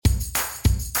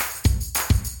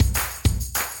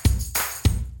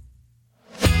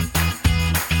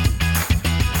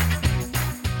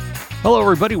Hello,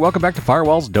 everybody. Welcome back to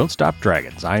Firewalls Don't Stop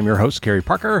Dragons. I am your host, Gary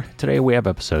Parker. Today we have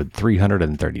episode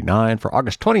 339 for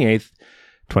August 28th,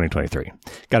 2023.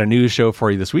 Got a news show for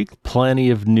you this week.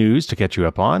 Plenty of news to catch you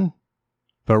up on.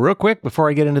 But real quick, before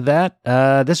I get into that,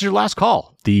 this is your last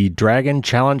call. The Dragon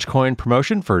Challenge Coin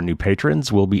promotion for new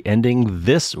patrons will be ending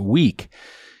this week.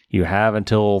 You have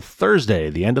until Thursday,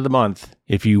 the end of the month,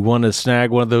 if you want to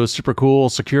snag one of those super cool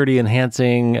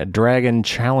security-enhancing Dragon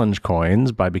Challenge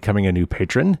coins by becoming a new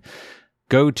patron.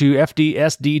 Go to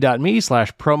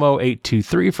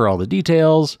fdsd.me/promo823 for all the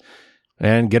details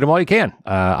and get them while you can.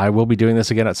 I will be doing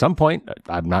this again at some point.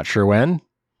 I'm not sure when,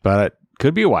 but it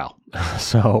could be a while.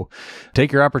 So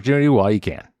take your opportunity while you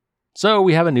can. So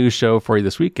we have a news show for you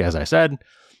this week. As I said,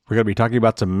 we're going to be talking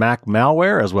about some Mac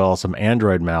malware as well as some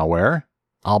Android malware.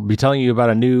 I'll be telling you about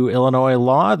a new Illinois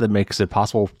law that makes it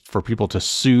possible for people to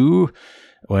sue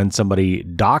when somebody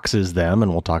doxes them,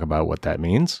 and we'll talk about what that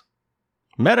means.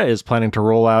 Meta is planning to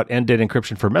roll out end-to-end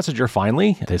encryption for Messenger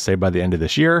finally, they say by the end of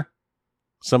this year.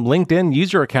 Some LinkedIn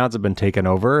user accounts have been taken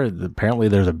over. Apparently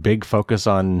there's a big focus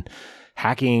on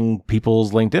hacking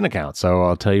people's LinkedIn accounts, so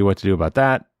I'll tell you what to do about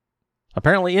that.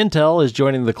 Apparently Intel is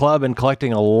joining the club and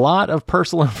collecting a lot of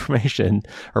personal information,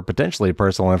 or potentially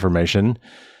personal information,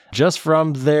 just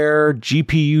from their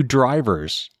GPU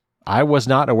drivers. I was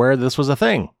not aware this was a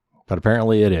thing, but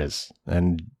apparently it is,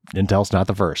 and Intel's not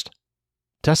the first.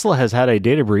 Tesla has had a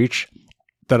data breach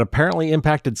that apparently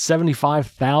impacted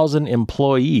 75,000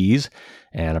 employees,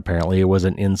 and apparently it was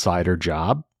an insider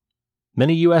job.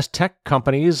 Many U.S. tech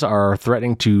companies are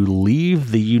threatening to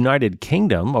leave the United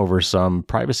Kingdom over some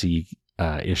privacy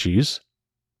issues.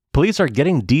 Police are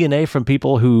getting DNA from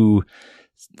people who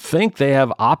think they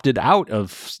have opted out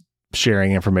of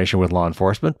sharing information with law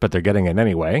enforcement, but they're getting it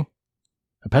anyway.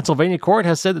 A Pennsylvania court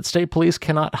has said that state police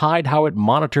cannot hide how it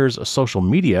monitors social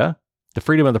media. The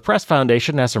Freedom of the Press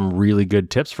Foundation has some really good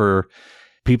tips for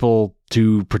people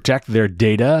to protect their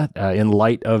data in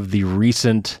light of the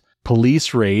recent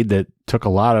police raid that took a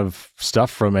lot of stuff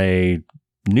from a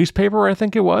newspaper, I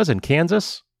think it was, in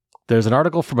Kansas. There's an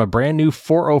article from a brand new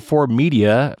 404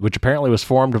 Media, which apparently was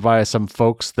formed by some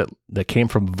folks that came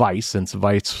from Vice, since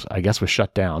Vice, I guess, was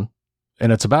shut down.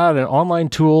 And it's about an online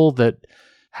tool that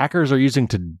hackers are using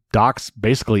to dox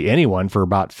basically anyone for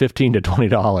about $15 to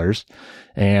 $20.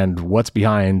 And what's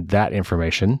behind that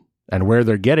information and where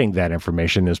they're getting that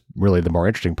information is really the more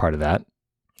interesting part of that.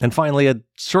 And finally, a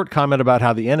short comment about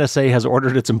how the NSA has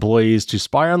ordered its employees to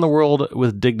spy on the world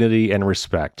with dignity and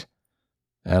respect.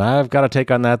 And I've got a take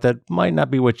on that might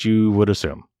not be what you would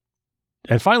assume.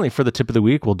 And finally, for the tip of the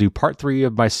week, we'll do part 3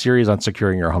 of my series on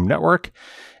securing your home network.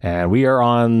 And we are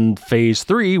on phase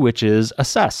 3, which is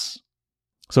assess.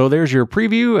 So there's your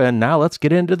preview, and now let's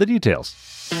get into the details.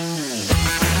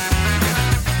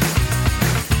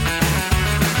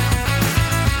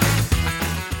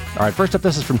 All right, first up,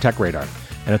 this is from TechRadar,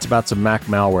 and it's about some Mac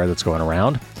malware that's going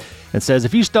around. It says,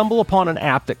 if you stumble upon an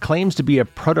app that claims to be a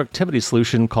productivity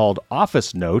solution called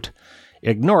Office Note,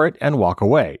 ignore it and walk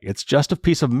away. It's just a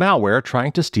piece of malware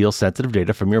trying to steal sensitive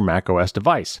data from your macOS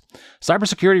device.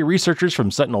 Cybersecurity researchers from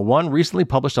SentinelOne recently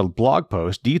published a blog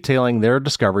post detailing their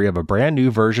discovery of a brand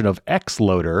new version of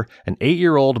Xloader, an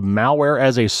 8-year-old malware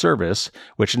as a service,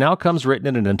 which now comes written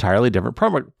in an entirely different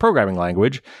programming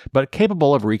language, but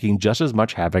capable of wreaking just as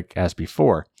much havoc as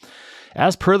before.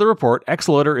 As per the report,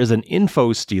 Xloader is an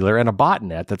info stealer and a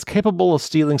botnet that's capable of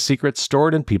stealing secrets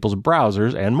stored in people's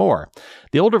browsers and more.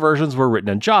 The older versions were written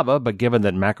in Java, but given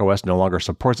that macOS no longer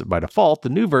supports it by default, the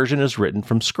new version is written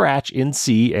from scratch in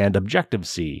C and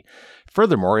Objective-C.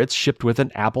 Furthermore, it's shipped with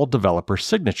an Apple developer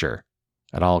signature.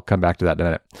 And I'll come back to that in a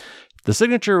minute. The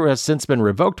signature has since been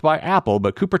revoked by Apple,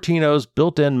 but Cupertino's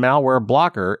built-in malware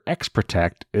blocker,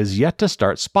 XProtect, is yet to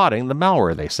start spotting the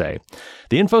malware, they say.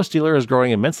 The info stealer is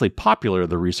growing immensely popular,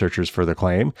 the researchers further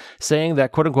claim, saying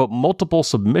that, quote-unquote, multiple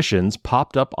submissions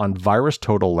popped up on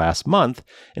VirusTotal last month,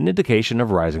 an indication of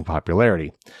rising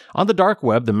popularity. On the dark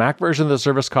web, the Mac version of the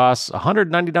service costs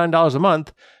 $199 a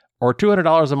month, or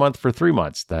 $200 a month for 3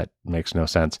 months. That makes no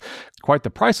sense. Quite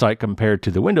the price hike compared to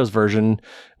the Windows version,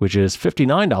 which is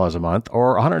 $59 a month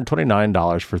or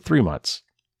 $129 for 3 months.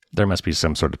 There must be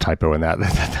some sort of typo in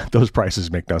that. Those prices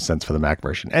make no sense for the Mac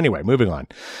version. Anyway, moving on.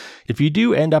 If you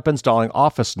do end up installing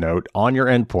Office Note on your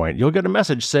endpoint, you'll get a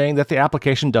message saying that the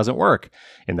application doesn't work.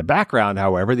 In the background,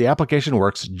 however, the application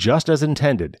works just as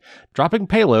intended, dropping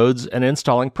payloads and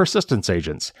installing persistence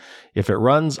agents. If it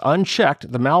runs unchecked,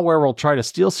 the malware will try to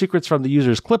steal secrets from the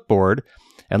user's clipboard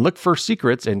and look for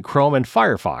secrets in Chrome and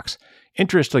Firefox.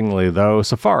 Interestingly, though,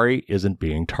 Safari isn't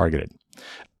being targeted.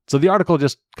 So the article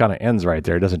just kind of ends right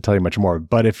there. It doesn't tell you much more.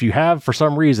 But if you have, for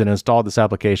some reason, installed this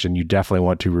application, you definitely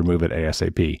want to remove it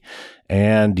ASAP.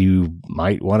 And you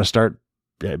might want to start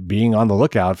being on the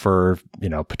lookout for,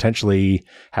 potentially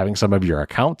having some of your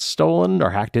accounts stolen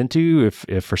or hacked into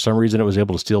if for some reason it was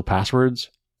able to steal passwords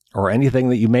or anything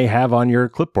that you may have on your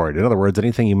clipboard. In other words,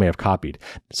 anything you may have copied.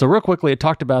 So real quickly, it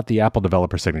talked about the Apple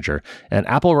developer signature, and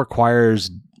Apple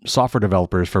requires software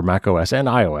developers for macOS and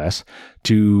iOS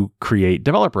to create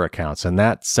developer accounts, and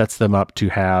that sets them up to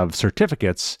have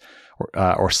certificates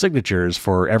or signatures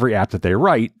for every app that they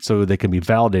write so they can be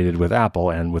validated with Apple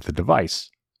and with the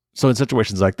device. So in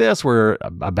situations like this, where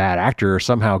a bad actor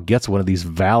somehow gets one of these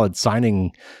valid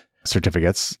signing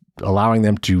certificates, allowing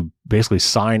them to basically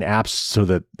sign apps so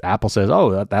that Apple says,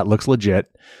 oh, that looks legit,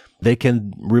 they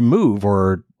can remove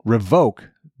or revoke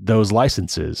those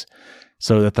licenses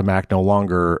so that the Mac no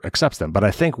longer accepts them. But I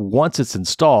think once it's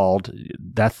installed,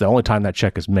 that's the only time that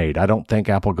check is made. I don't think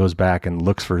Apple goes back and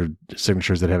looks for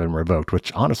signatures that have been revoked,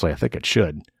 which honestly, I think it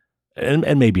should.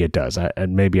 And maybe it does.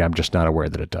 And maybe I'm just not aware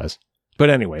that it does. But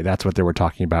anyway, that's what they were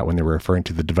talking about when they were referring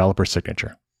to the developer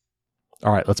signature.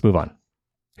 All right, let's move on.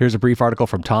 Here's a brief article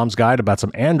from Tom's Guide about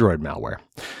some Android malware.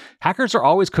 Hackers are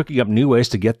always cooking up new ways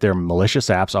to get their malicious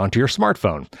apps onto your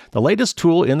smartphone. The latest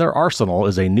tool in their arsenal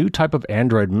is a new type of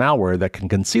Android malware that can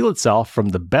conceal itself from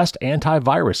the best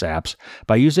antivirus apps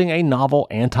by using a novel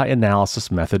anti-analysis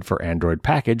method for Android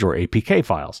package or APK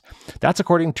files. That's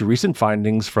according to recent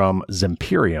findings from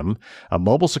Zimperium, a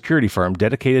mobile security firm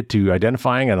dedicated to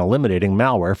identifying and eliminating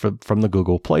malware from the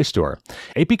Google Play Store.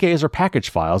 APKs are package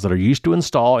files that are used to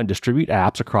install and distribute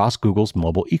apps across Google's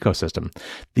mobile ecosystem.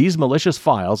 These malicious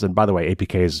files, and by the way,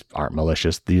 APKs aren't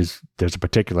malicious. There's a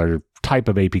particular type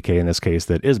of APK in this case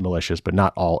that is malicious, but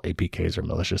not all APKs are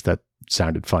malicious. That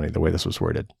sounded funny the way this was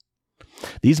worded.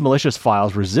 These malicious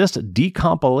files resist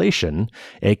decompilation,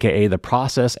 aka the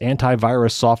process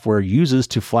antivirus software uses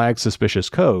to flag suspicious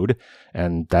code,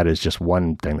 and that is just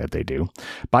one thing that they do,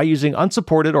 by using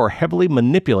unsupported or heavily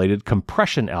manipulated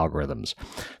compression algorithms.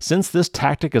 Since this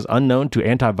tactic is unknown to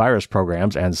antivirus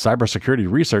programs and cybersecurity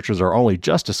researchers are only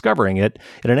just discovering it,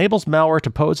 it enables malware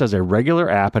to pose as a regular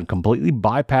app and completely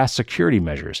bypass security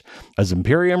measures. A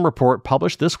Zimperium report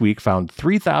published this week found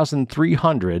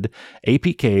 3,300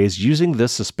 APKs using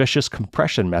this suspicious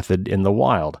compression method in the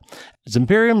wild.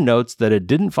 Zimperium notes that it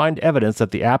didn't find evidence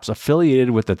that the apps affiliated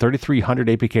with the 3,300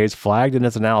 APKs flagged in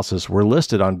its analysis were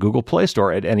listed on Google Play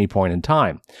Store at any point in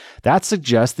time. That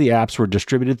suggests the apps were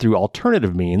distributed through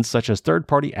alternative means such as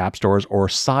third-party app stores or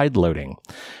sideloading.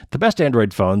 The best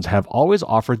Android phones have always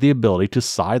offered the ability to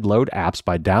sideload apps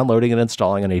by downloading and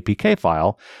installing an APK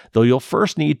file, though you'll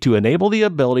first need to enable the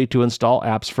ability to install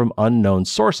apps from unknown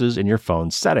sources in your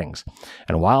phone's settings.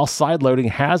 And while sideloading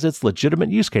has its legitimate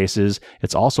use cases,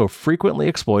 it's also frequently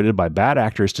exploited by bad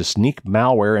actors to sneak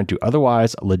malware into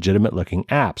otherwise legitimate-looking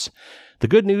apps. The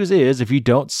good news is, if you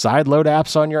don't sideload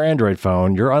apps on your Android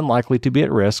phone, you're unlikely to be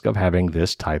at risk of having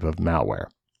this type of malware.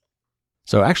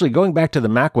 So actually, going back to the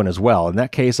Mac one as well, in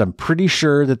that case, I'm pretty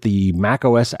sure that the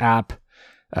macOS app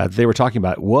they were talking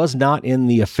about was not in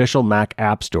the official Mac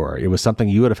App Store. It was something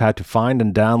you would have had to find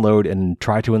and download and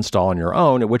try to install on your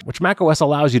own, which macOS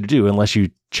allows you to do unless you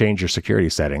change your security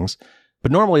settings.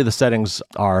 But normally the settings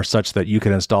are such that you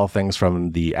can install things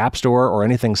from the App Store or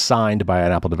anything signed by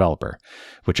an Apple developer,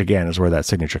 which again is where that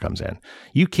signature comes in.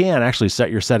 You can actually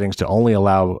set your settings to only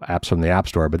allow apps from the App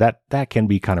Store, but that can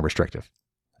be kind of restrictive.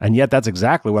 And yet that's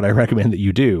exactly what I recommend that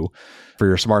you do for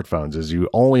your smartphones, is you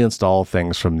only install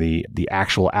things from the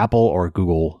actual Apple or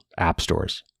Google app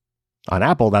stores. On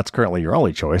Apple, that's currently your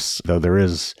only choice, though there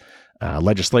is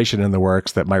legislation in the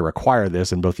works that might require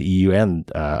this in both the EU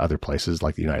and other places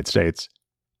like the United States.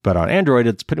 But on Android,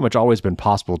 it's pretty much always been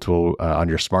possible to on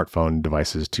your smartphone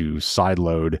devices to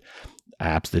sideload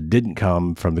apps that didn't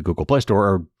come from the Google Play Store,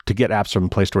 or to get apps from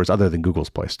Play Stores other than Google's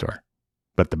Play Store.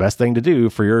 But the best thing to do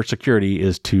for your security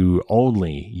is to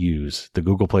only use the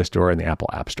Google Play Store and the Apple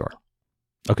App Store.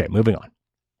 Okay, moving on.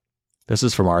 This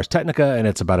is from Ars Technica, and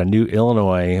it's about a new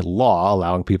Illinois law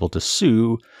allowing people to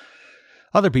sue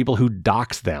other people who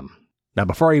dox them. Now,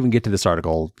 before I even get to this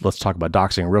article, let's talk about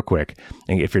doxing real quick.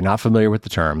 And if you're not familiar with the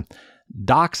term,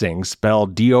 doxing,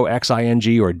 spelled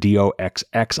D-O-X-I-N-G or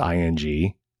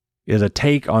D-O-X-X-I-N-G, is a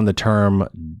take on the term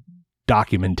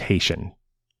documentation.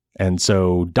 And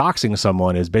so doxing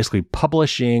someone is basically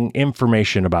publishing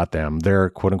information about them, their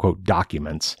quote-unquote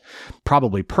documents,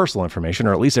 probably personal information,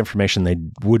 or at least information they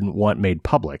wouldn't want made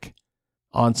public,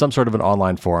 on some sort of an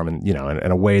online forum, and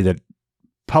in a way that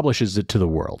publishes it to the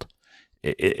world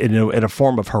in a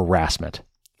form of harassment.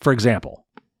 For example,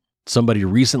 somebody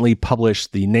recently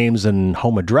published the names and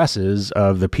home addresses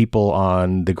of the people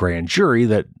on the grand jury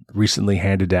that recently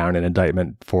handed down an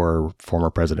indictment for former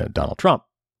President Donald Trump.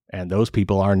 And those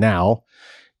people are now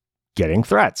getting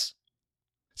threats.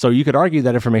 So you could argue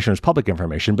that information was public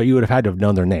information, but you would have had to have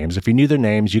known their names. If you knew their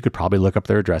names, you could probably look up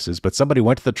their addresses, but somebody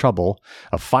went to the trouble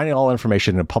of finding all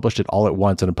information and published it all at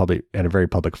once in a very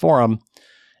public forum.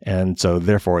 And so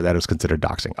therefore that is considered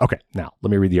doxing. Okay, now let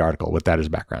me read the article with that as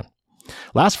background.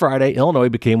 Last Friday, Illinois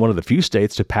became one of the few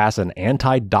states to pass an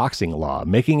anti-doxing law,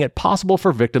 making it possible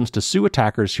for victims to sue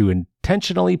attackers who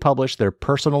intentionally publish their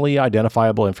personally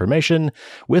identifiable information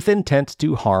with intent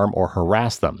to harm or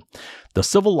harass them. The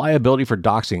Civil Liability for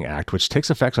Doxing Act, which takes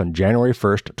effect on January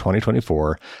 1st,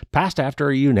 2024, passed after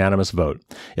a unanimous vote.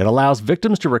 It allows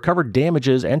victims to recover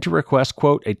damages and to request,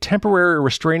 quote, a temporary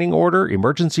restraining order,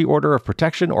 emergency order of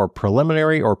protection, or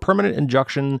preliminary or permanent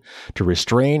injunction to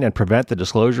restrain and prevent the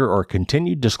disclosure or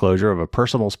continued disclosure of a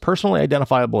person's personally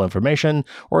identifiable information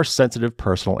or sensitive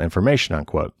personal information,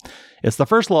 unquote. It's the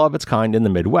first law of its kind in the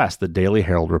Midwest, the Daily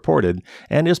Herald reported,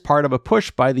 and is part of a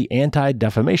push by the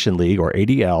Anti-Defamation League, or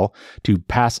ADL, to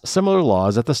pass similar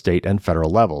laws at the state and federal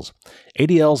levels.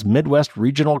 ADL's Midwest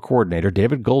Regional Coordinator,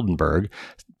 David Goldenberg,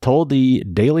 told the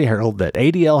Daily Herald that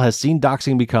ADL has seen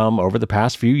doxing become, over the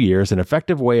past few years, an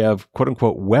effective way of,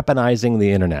 quote-unquote, weaponizing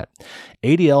the internet.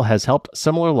 ADL has helped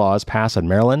similar laws pass in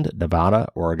Maryland, Nevada,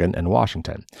 Oregon, and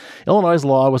Washington. Illinois'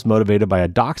 law was motivated by a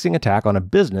doxing attack on a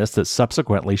business that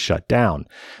subsequently shut down.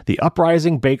 The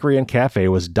Uprising Bakery and Cafe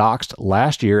was doxed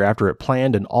last year after it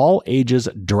planned an all-ages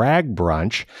drag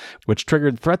brunch, which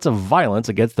triggered threats of violence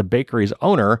against the bakery's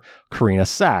owner, Karina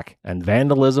Sack, and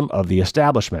vandalism of the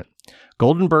establishment.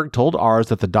 Goldenberg told ours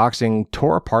that the doxing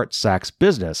tore apart Sack's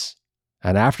business,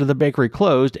 and after the bakery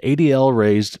closed, ADL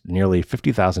raised nearly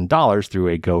 $50,000 through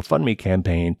a GoFundMe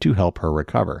campaign to help her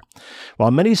recover.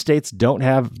 While many states don't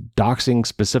have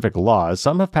doxing-specific laws,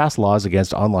 some have passed laws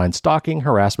against online stalking,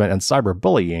 harassment, and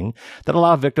cyberbullying that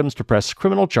allow victims to press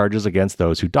criminal charges against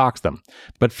those who dox them.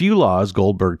 But few laws,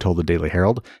 Goldberg told the Daily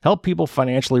Herald, help people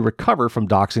financially recover from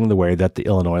doxing the way that the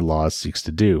Illinois law seeks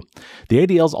to do. The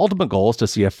ADL's ultimate goal is to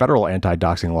see a federal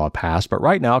anti-doxing law passed, but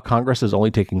right now Congress is only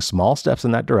taking small steps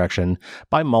in that direction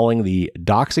by mulling the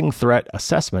Doxing Threat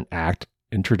Assessment Act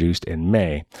introduced in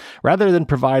May. Rather than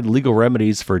provide legal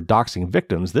remedies for doxing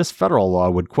victims, this federal law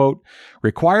would, quote,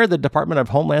 require the Department of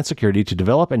Homeland Security to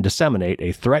develop and disseminate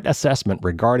a threat assessment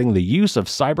regarding the use of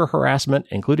cyber harassment,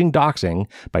 including doxing,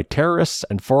 by terrorists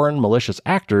and foreign malicious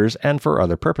actors and for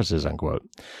other purposes, unquote.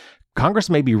 Congress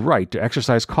may be right to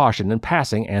exercise caution in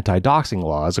passing anti-doxing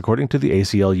laws, according to the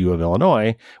ACLU of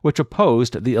Illinois, which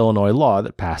opposed the Illinois law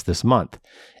that passed this month.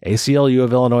 ACLU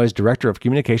of Illinois' Director of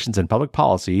Communications and Public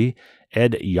Policy,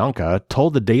 Ed Yonka,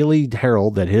 told the Daily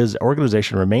Herald that his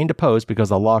organization remained opposed because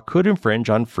the law could infringe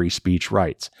on free speech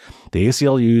rights. The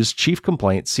ACLU's chief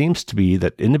complaint seems to be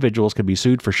that individuals can be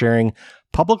sued for sharing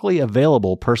publicly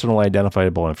available personal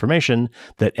identifiable information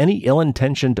that any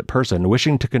ill-intentioned person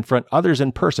wishing to confront others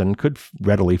in person could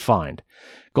readily find.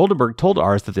 Goldenberg told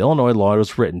ours that the Illinois law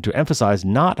was written to emphasize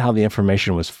not how the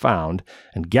information was found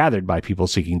and gathered by people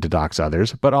seeking to dox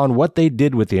others, but on what they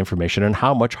did with the information and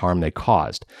how much harm they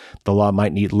caused. The law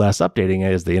might need less updating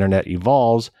as the internet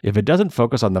evolves if it doesn't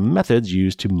focus on the methods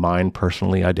used to mine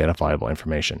personally identifiable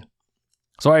information.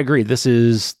 So I agree, this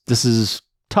is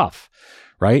tough,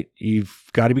 right? You've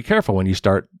got to be careful when you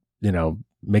start,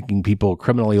 making people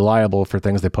criminally liable for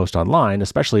things they post online,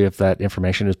 especially if that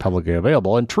information is publicly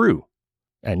available and true.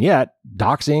 And yet,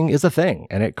 doxing is a thing,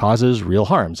 and it causes real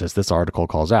harms, as this article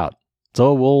calls out.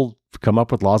 So we'll come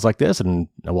up with laws like this, and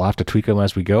we'll have to tweak them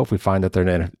as we go if we find that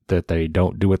they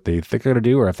don't do what they think they're going to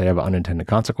do, or if they have unintended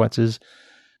consequences.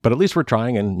 But at least we're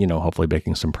trying and, hopefully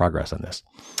making some progress on this.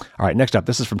 All right, next up,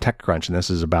 this is from TechCrunch, and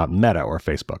this is about Meta, or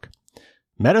Facebook.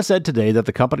 Meta said today that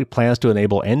the company plans to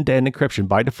enable end-to-end encryption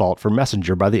by default for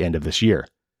Messenger by the end of this year.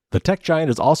 The tech giant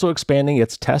is also expanding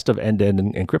its test of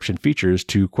end-to-end encryption features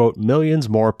to, quote, millions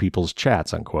more people's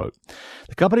chats, unquote.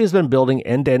 The company has been building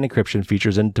end-to-end encryption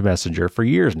features into Messenger for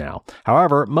years now.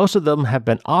 However, most of them have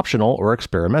been optional or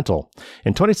experimental.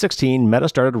 In 2016, Meta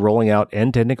started rolling out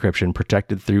end-to-end encryption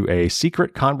protected through a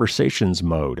secret conversations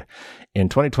mode. In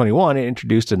 2021, it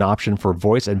introduced an option for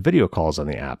voice and video calls on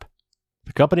the app.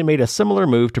 The company made a similar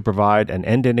move to provide an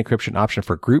end-to-end encryption option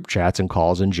for group chats and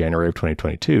calls in January of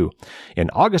 2022. In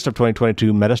August of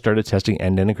 2022, Meta started testing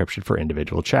end-to-end encryption for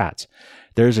individual chats.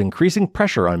 There's increasing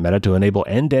pressure on Meta to enable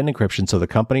end-to-end encryption so the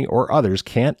company or others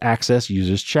can't access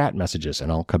users' chat messages,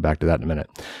 and I'll come back to that in a minute.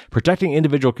 Protecting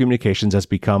individual communications has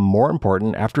become more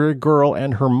important after a girl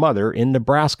and her mother in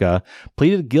Nebraska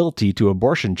pleaded guilty to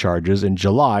abortion charges in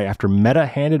July after Meta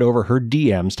handed over her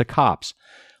DMs to cops.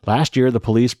 Last year, the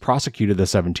police prosecuted the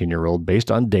 17-year-old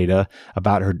based on data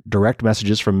about her direct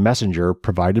messages from Messenger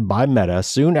provided by Meta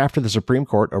soon after the Supreme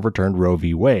Court overturned Roe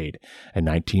v. Wade, a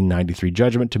 1993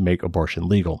 judgment to make abortion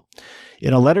legal.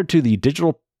 In a letter to the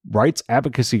digital rights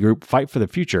advocacy group Fight for the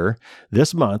Future,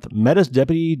 this month, Meta's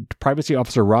Deputy Privacy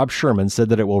Officer Rob Sherman said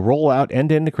that it will roll out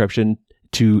end-to-end encryption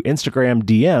to Instagram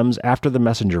DMs after the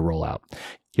Messenger rollout.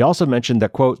 He also mentioned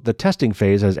that, quote, the testing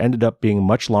phase has ended up being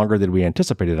much longer than we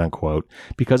anticipated, unquote,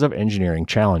 because of engineering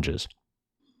challenges.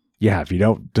 Yeah, if you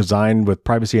don't design with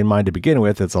privacy in mind to begin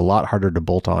with, it's a lot harder to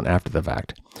bolt on after the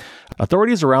fact.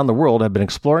 Authorities around the world have been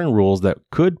exploring rules that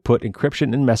could put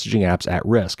encryption in messaging apps at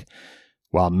risk.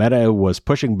 While Meta was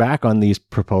pushing back on these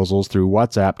proposals through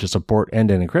WhatsApp to support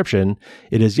end-to-end encryption,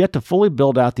 it is yet to fully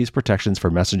build out these protections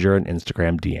for Messenger and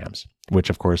Instagram DMs, which,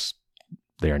 of course,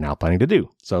 they are now planning to do.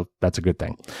 So that's a good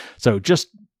thing. So just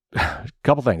a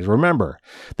couple things. Remember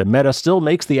that Meta still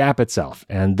makes the app itself.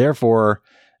 And therefore,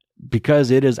 because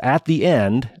it is at the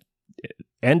end,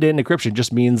 end-to-end encryption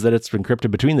just means that it's encrypted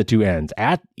between the two ends.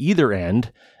 At either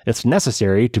end, it's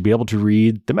necessary to be able to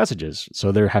read the messages.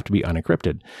 So they have to be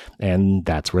unencrypted. And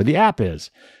that's where the app is.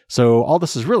 So all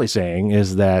this is really saying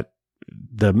is that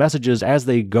the messages as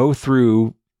they go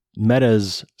through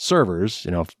Meta's servers,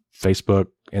 Facebook,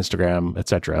 Instagram,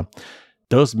 etc.,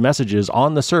 those messages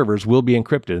on the servers will be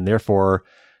encrypted, and therefore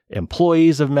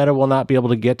employees of Meta will not be able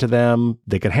to get to them.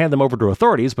 They can hand them over to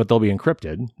authorities, but they'll be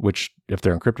encrypted, which, if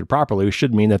they're encrypted properly,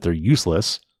 should mean that they're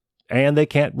useless, and they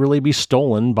can't really be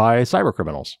stolen by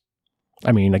cybercriminals.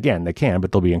 I mean, again, they can,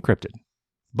 but they'll be encrypted.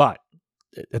 But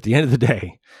at the end of the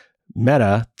day,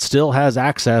 Meta still has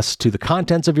access to the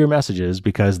contents of your messages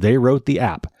because they wrote the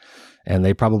app. And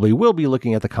they probably will be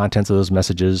looking at the contents of those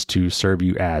messages to serve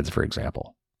you ads, for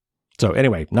example. So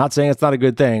anyway, not saying it's not a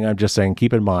good thing. I'm just saying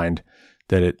keep in mind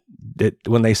that it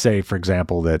when they say, for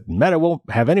example, that Meta won't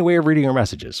have any way of reading your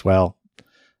messages. Well,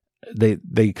 they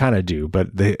kind of do, but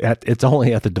it's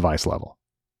only at the device level.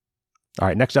 All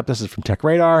right, next up, this is from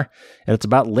TechRadar, and it's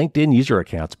about LinkedIn user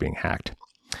accounts being hacked.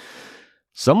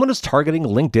 Someone is targeting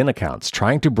LinkedIn accounts,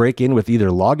 trying to break in with either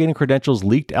login credentials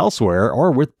leaked elsewhere or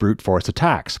with brute force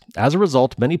attacks. As a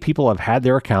result, many people have had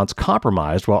their accounts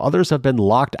compromised, while others have been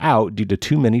locked out due to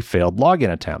too many failed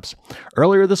login attempts.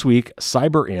 Earlier this week,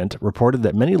 CyberInt reported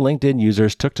that many LinkedIn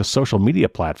users took to social media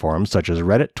platforms such as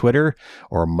Reddit, Twitter,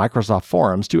 or Microsoft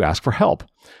Forums to ask for help.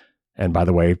 And by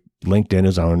the way, LinkedIn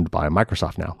is owned by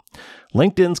Microsoft now.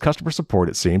 LinkedIn's customer support,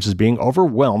 it seems, is being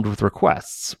overwhelmed with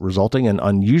requests, resulting in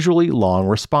unusually long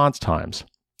response times.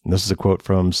 And this is a quote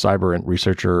from CyberInt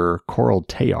researcher Coral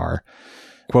Tayar.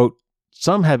 Quote,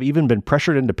 some have even been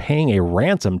pressured into paying a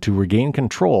ransom to regain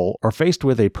control or faced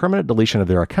with a permanent deletion of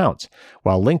their accounts.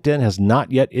 While LinkedIn has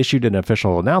not yet issued an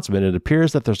official announcement, it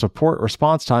appears that their support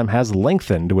response time has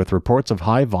lengthened with reports of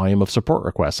high volume of support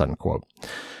requests, unquote.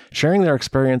 Sharing their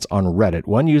experience on Reddit,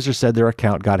 one user said their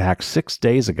account got hacked 6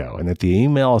 days ago and that the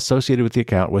email associated with the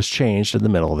account was changed in the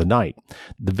middle of the night.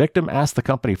 The victim asked the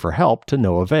company for help to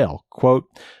no avail. Quote,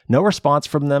 no response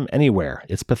from them anywhere.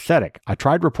 It's pathetic. I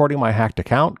tried reporting my hacked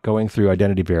account, going through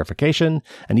identity verification,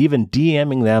 and even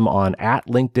DMing them on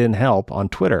 @LinkedInHelp on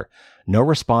Twitter. No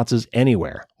responses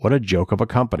anywhere. What a joke of a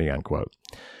company, unquote.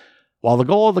 While the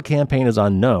goal of the campaign is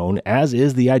unknown, as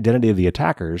is the identity of the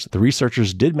attackers, the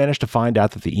researchers did manage to find out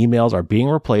that the emails are being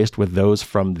replaced with those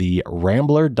from the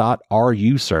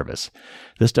Rambler.ru service.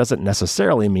 This doesn't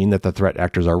necessarily mean that the threat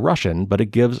actors are Russian, but it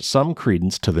gives some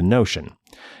credence to the notion.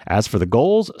 As for the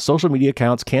goals, social media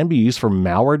accounts can be used for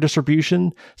malware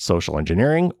distribution, social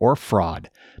engineering, or fraud.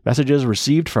 Messages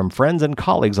received from friends and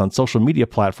colleagues on social media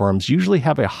platforms usually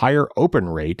have a higher open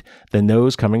rate than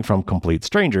those coming from complete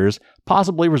strangers,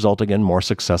 possibly resulting in more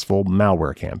successful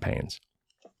malware campaigns.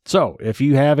 So, if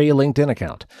you have a LinkedIn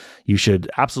account, you should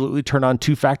absolutely turn on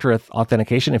two-factor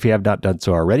authentication if you have not done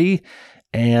so already.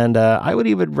 And I would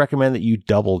even recommend that you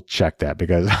double check that,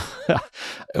 because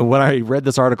when I read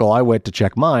this article, I went to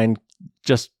check mine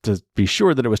just to be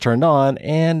sure that it was turned on,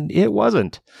 and it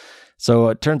wasn't. So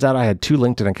it turns out I had two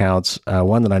LinkedIn accounts,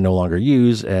 one that I no longer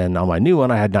use, and on my new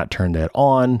one, I had not turned it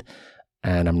on,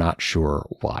 and I'm not sure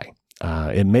why.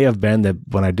 It may have been that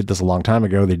when I did this a long time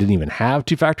ago, they didn't even have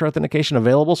two-factor authentication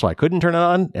available, so I couldn't turn it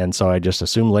on. And so I just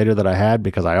assumed later that I had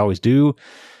because I always do,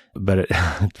 but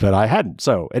but I hadn't.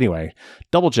 So anyway,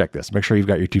 double check this. Make sure you've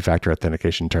got your two-factor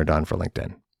authentication turned on for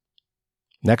LinkedIn.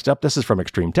 Next up, this is from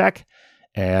Extreme Tech.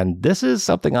 And this is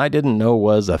something I didn't know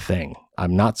was a thing.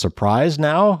 I'm not surprised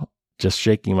now, just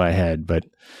shaking my head, but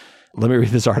let me read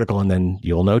this article and then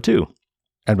you'll know too.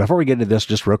 And before we get into this,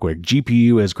 just real quick,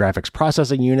 GPU is graphics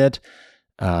processing unit,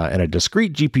 and a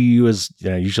discrete GPU is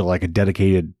usually like a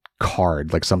dedicated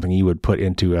card, like something you would put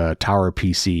into a tower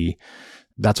PC.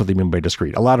 That's what they mean by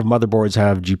discrete. A lot of motherboards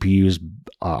have GPUs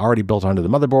already built onto the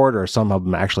motherboard, or some of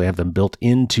them actually have them built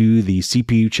into the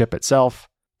CPU chip itself.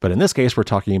 But in this case, we're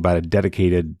talking about a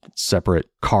dedicated separate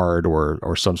card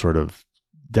or some sort of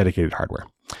dedicated hardware.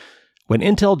 When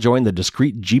Intel joined the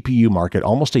discrete GPU market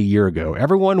almost a year ago,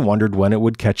 everyone wondered when it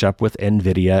would catch up with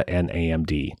NVIDIA and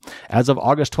AMD. As of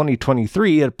August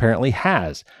 2023, it apparently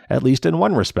has, at least in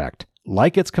one respect.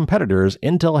 Like its competitors,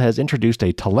 Intel has introduced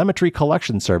a telemetry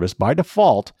collection service by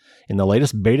default in the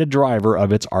latest beta driver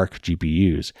of its Arc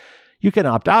GPUs. You can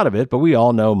opt out of it, but we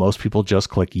all know most people just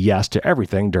click yes to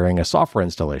everything during a software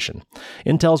installation.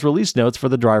 Intel's release notes for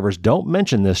the drivers don't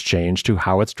mention this change to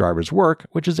how its drivers work,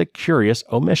 which is a curious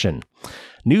omission.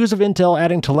 News of Intel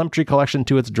adding telemetry collection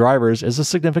to its drivers is a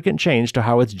significant change to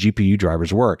how its GPU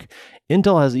drivers work.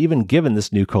 Intel has even given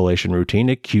this new collation routine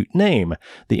a cute name,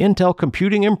 the Intel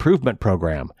Computing Improvement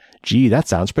Program. Gee, that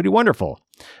sounds pretty wonderful.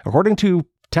 According to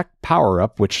Tech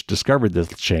PowerUp, which discovered this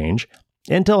change,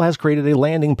 Intel has created a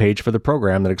landing page for the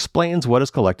program that explains what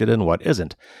is collected and what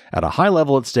isn't. At a high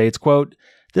level, it states, quote,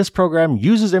 "This program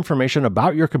uses information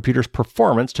about your computer's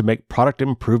performance to make product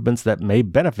improvements that may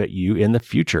benefit you in the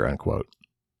future," unquote.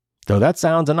 Though that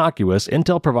sounds innocuous,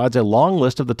 Intel provides a long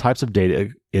list of the types of data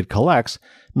it collects,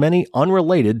 many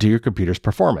unrelated to your computer's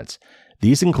performance.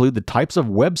 These include the types of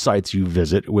websites you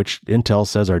visit, which Intel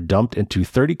says are dumped into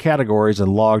 30 categories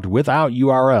and logged without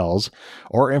URLs,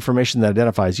 or information that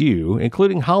identifies you,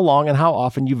 including how long and how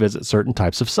often you visit certain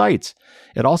types of sites.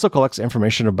 It also collects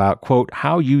information about, quote,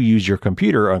 how you use your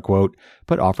computer, unquote,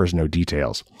 but offers no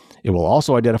details. It will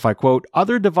also identify, quote,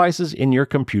 other devices in your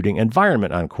computing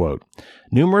environment, unquote.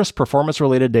 Numerous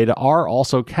performance-related data are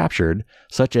also captured,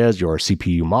 such as your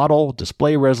CPU model,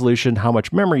 display resolution, how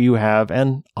much memory you have,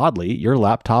 and, oddly, your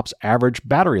laptop's average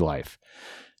battery life.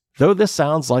 Though this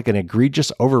sounds like an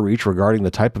egregious overreach regarding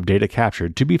the type of data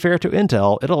captured, to be fair to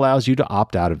Intel, it allows you to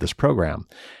opt out of this program.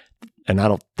 And I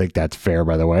don't think that's fair,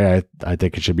 by the way. I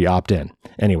think it should be opt-in.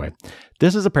 Anyway,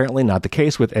 this is apparently not the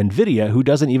case with NVIDIA, who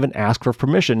doesn't even ask for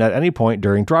permission at any point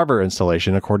during driver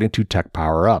installation, according to Tech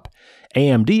PowerUp.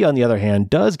 AMD, on the other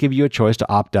hand, does give you a choice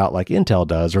to opt out like Intel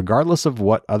does, regardless of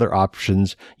what other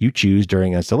options you choose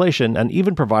during installation, and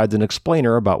even provides an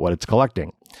explainer about what it's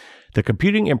collecting. The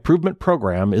Computing Improvement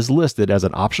Program is listed as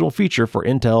an optional feature for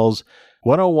Intel's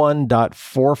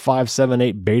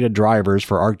 101.4578 beta drivers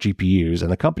for Arc GPUs,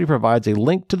 and the company provides a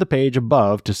link to the page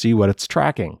above to see what it's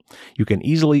tracking. You can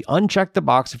easily uncheck the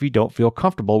box if you don't feel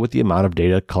comfortable with the amount of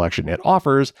data collection it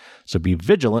offers, so be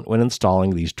vigilant when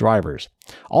installing these drivers.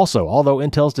 Also, although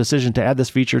Intel's decision to add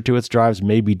this feature to its drives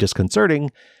may be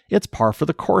disconcerting, it's par for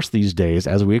the course these days,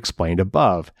 as we explained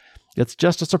above. It's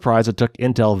just a surprise it took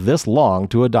Intel this long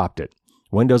to adopt it.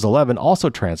 Windows 11 also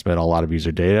transmit a lot of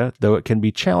user data, though it can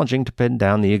be challenging to pin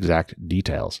down the exact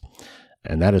details.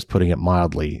 And that is putting it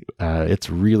mildly. It's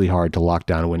really hard to lock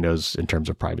down Windows in terms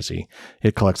of privacy.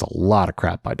 It collects a lot of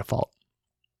crap by default.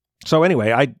 So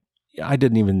anyway, I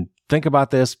didn't even think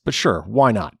about this, but sure,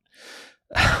 why not?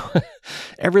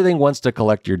 Everything wants to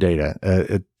collect your data.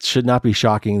 It should not be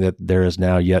shocking that there is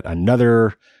now yet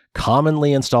another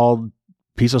commonly installed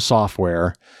piece of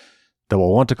software that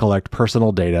will want to collect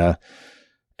personal data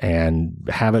and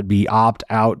have it be opt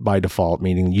out by default,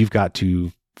 meaning you've got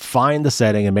to find the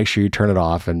setting and make sure you turn it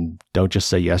off and don't just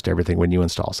say yes to everything when you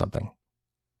install something.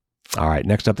 All right,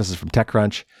 next up, this is from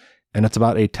TechCrunch, and it's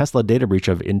about a Tesla data breach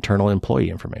of internal employee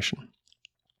information.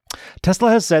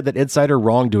 Tesla has said that insider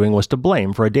wrongdoing was to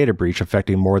blame for a data breach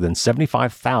affecting more than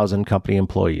 75,000 company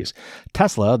employees.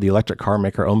 Tesla, the electric car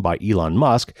maker owned by Elon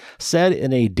Musk, said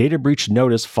in a data breach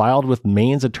notice filed with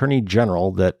Maine's Attorney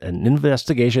General that an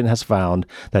investigation has found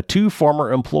that 2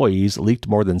 former employees leaked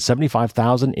more than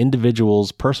 75,000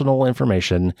 individuals' personal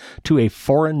information to a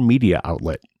foreign media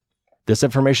outlet. This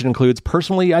information includes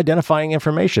personally identifying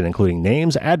information, including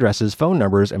names, addresses, phone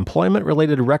numbers,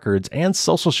 employment-related records, and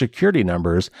social security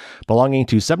numbers belonging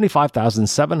to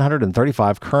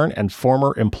 75,735 current and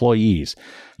former employees.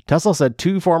 Tesla said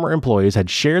 2 former employees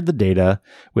had shared the data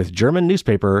with German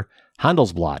newspaper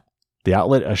Handelsblatt. The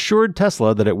outlet assured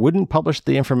Tesla that it wouldn't publish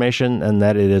the information and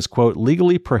that it is, quote,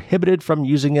 legally prohibited from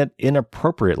using it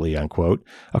inappropriately, unquote,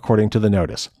 according to the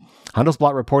notice.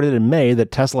 Handelsblatt reported in May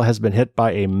that Tesla has been hit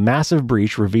by a massive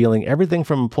breach revealing everything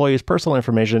from employees' personal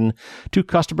information to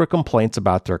customer complaints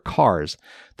about their cars.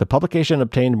 The publication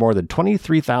obtained more than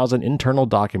 23,000 internal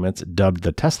documents dubbed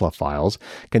the Tesla files,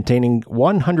 containing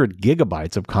 100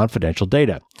 gigabytes of confidential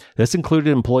data. This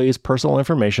included employees' personal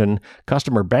information,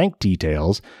 customer bank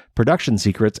details, production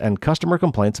secrets, and customer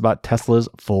complaints about Tesla's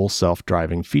full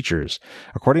self-driving features.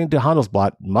 According to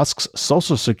Handelsblatt, Musk's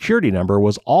social security number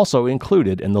was also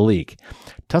included in the leak.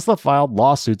 Tesla filed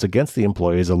lawsuits against the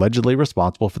employees allegedly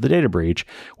responsible for the data breach,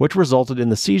 which resulted in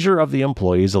the seizure of the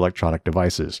employees' electronic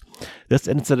devices. This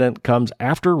incident comes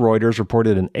after Reuters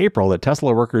reported in April that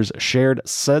Tesla workers shared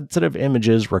sensitive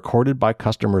images recorded by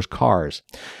customers' cars.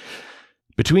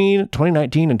 Between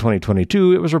 2019 and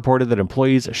 2022, it was reported that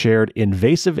employees shared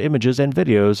invasive images and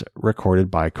videos recorded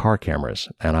by car cameras.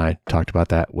 And I talked about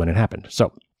that when it happened.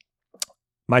 So,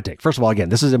 my take. First of all, again,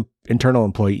 this is internal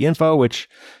employee info,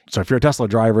 so if you're a Tesla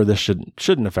driver, this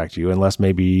shouldn't affect you unless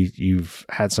maybe you've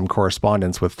had some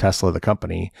correspondence with Tesla, the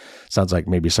company. Sounds like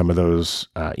maybe some of those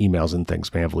emails and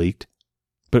things may have leaked.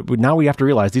 But now we have to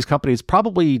realize these companies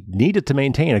probably needed to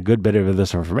maintain a good bit of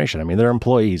this information. I mean, they're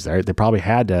employees. They probably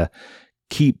had to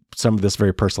keep some of this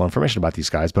very personal information about these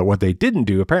guys. But what they didn't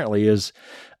do, apparently, is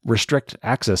restrict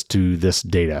access to this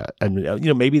data. And,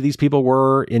 maybe these people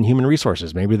were in human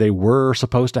resources. Maybe they were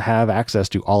supposed to have access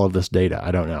to all of this data.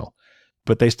 I don't know.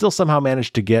 But they still somehow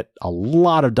managed to get a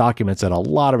lot of documents and a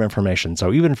lot of information.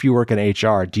 So even if you work in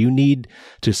HR, do you need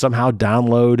to somehow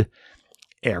download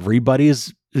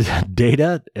everybody's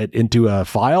data into a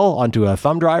file onto a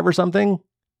thumb drive or something?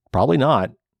 Probably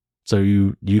not. So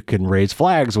you can raise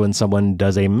flags when someone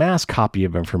does a mass copy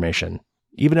of information,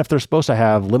 even if they're supposed to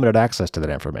have limited access to that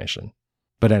information.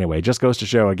 But anyway, it just goes to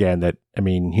show again that,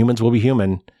 humans will be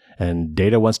human and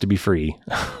data wants to be free.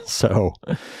 So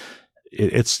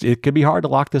it could be hard to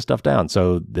lock this stuff down.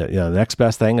 So the next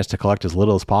best thing is to collect as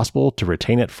little as possible, to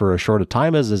retain it for as short a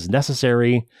time as is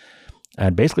necessary,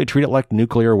 and basically treat it like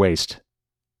nuclear waste.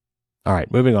 All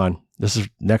right, moving on. This is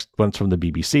next one's from the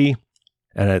BBC.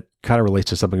 And it kind of relates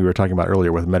to something we were talking about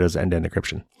earlier with Meta's end-to-end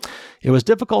encryption. It was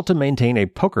difficult to maintain a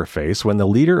poker face when the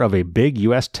leader of a big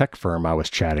U.S. tech firm I was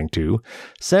chatting to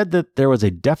said that there was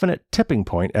a definite tipping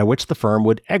point at which the firm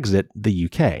would exit the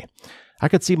UK. I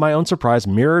could see my own surprise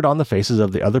mirrored on the faces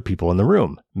of the other people in the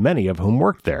room, many of whom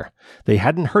worked there. They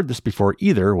hadn't heard this before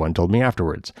either, one told me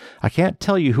afterwards. I can't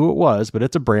tell you who it was, but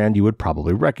it's a brand you would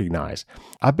probably recognize.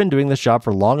 I've been doing this job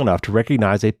for long enough to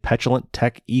recognize a petulant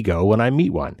tech ego when I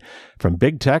meet one. From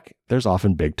big tech, there's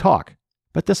often big talk.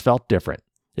 But this felt different.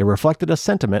 It reflected a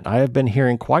sentiment I have been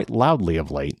hearing quite loudly of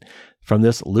late from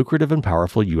this lucrative and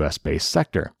powerful US-based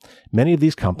sector. Many of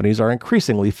these companies are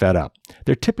increasingly fed up.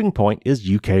 Their tipping point is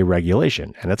UK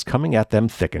regulation, and it's coming at them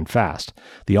thick and fast.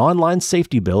 The online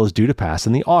safety bill is due to pass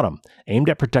in the autumn. Aimed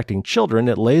at protecting children,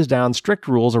 it lays down strict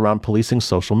rules around policing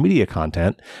social media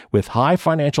content, with high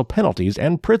financial penalties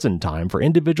and prison time for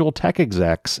individual tech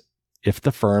execs if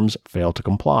the firms fail to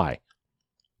comply.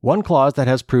 One clause that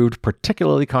has proved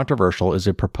particularly controversial is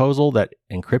a proposal that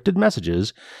encrypted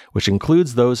messages, which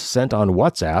includes those sent on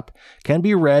WhatsApp, can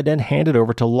be read and handed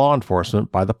over to law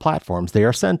enforcement by the platforms they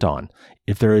are sent on,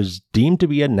 if there is deemed to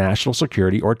be a national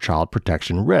security or child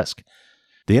protection risk.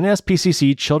 The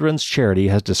NSPCC Children's Charity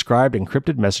has described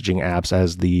encrypted messaging apps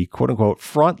as the quote-unquote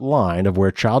front line of where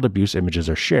child abuse images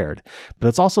are shared, but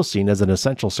it's also seen as an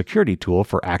essential security tool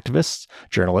for activists,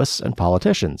 journalists, and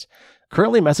politicians.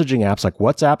 Currently, messaging apps like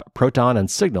WhatsApp, Proton, and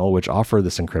Signal, which offer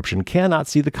this encryption, cannot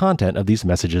see the content of these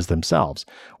messages themselves.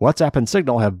 WhatsApp and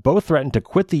Signal have both threatened to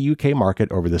quit the UK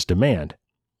market over this demand.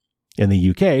 In the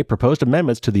UK, proposed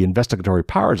amendments to the Investigatory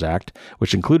Powers Act,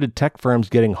 which included tech firms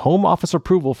getting Home Office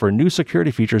approval for new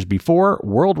security features before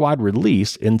worldwide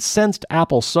release, incensed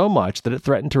Apple so much that it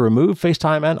threatened to remove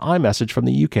FaceTime and iMessage from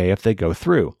the UK if they go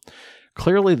through.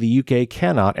 Clearly, the UK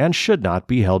cannot and should not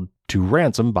be held to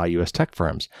ransom by U.S. tech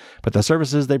firms, but the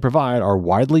services they provide are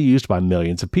widely used by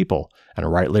millions of people, and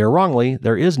rightly or wrongly,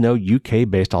 there is no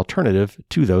UK-based alternative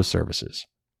to those services.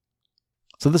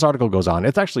 So this article goes on.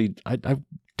 It's actually, I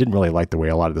didn't really like the way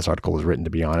a lot of this article was written, to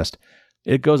be honest.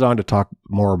 It goes on to talk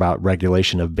more about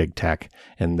regulation of big tech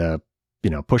and the,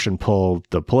 push and pull,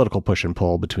 the political push and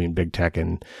pull between big tech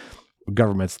and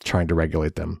governments trying to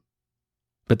regulate them.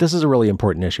 But this is a really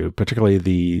important issue, particularly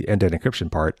the end-to-end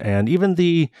encryption part, and even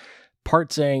the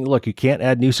part saying, look, you can't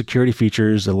add new security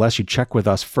features unless you check with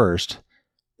us first.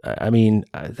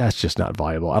 That's just not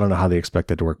viable. I don't know how they expect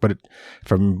that to work, but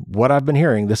from what I've been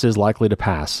hearing, this is likely to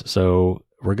pass. So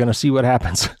we're going to see what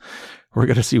happens. We're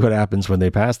going to see what happens when they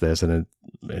pass this, and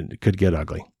it could get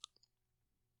ugly.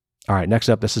 All right, next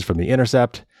up, this is from The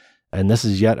Intercept, and this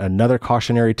is yet another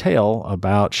cautionary tale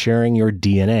about sharing your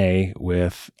DNA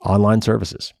with online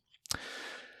services.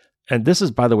 And this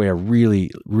is, by the way, a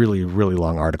really, really, really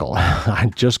long article.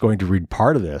 I'm just going to read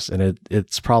part of this, and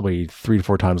it's probably 3 to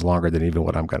 4 times longer than even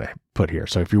what I'm going to put here.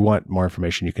 So if you want more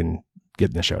information, you can get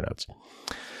in the show notes.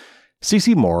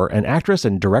 CeCe Moore, an actress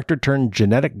and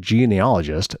director-turned-genetic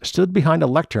genealogist, stood behind a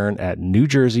lectern at New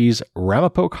Jersey's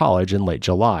Ramapo College in late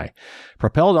July.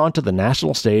 Propelled onto the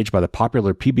national stage by the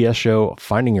popular PBS show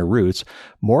Finding Your Roots,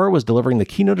 Moore was delivering the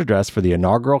keynote address for the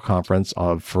inaugural conference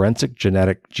of forensic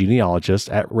genetic genealogists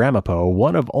at Ramapo,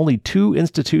 one of only 2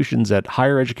 institutions at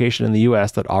higher education in the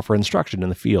U.S. that offer instruction in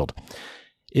the field.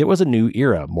 It was a new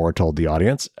era, Moore told the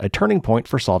audience, a turning point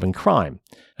for solving crime,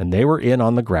 and they were in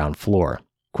on the ground floor.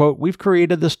 Quote, "We've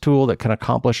created this tool that can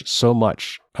accomplish so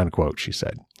much," unquote, she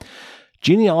said.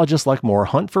 Genealogists like Moore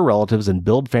hunt for relatives and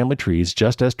build family trees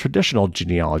just as traditional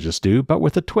genealogists do, but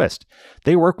with a twist.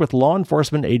 They work with law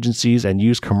enforcement agencies and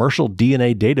use commercial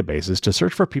DNA databases to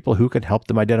search for people who can help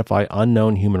them identify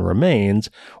unknown human remains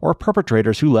or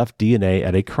perpetrators who left DNA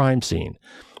at a crime scene.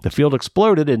 The field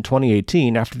exploded in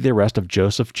 2018 after the arrest of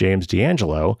Joseph James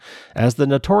DeAngelo as the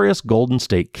notorious Golden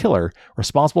State Killer,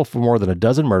 responsible for more than a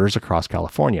dozen murders across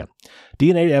California.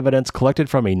 DNA evidence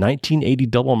collected from a 1980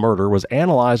 double murder was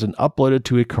analyzed and uploaded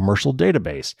to a commercial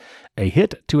database. A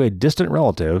hit to a distant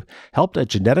relative helped a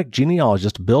genetic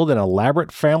genealogist build an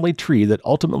elaborate family tree that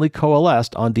ultimately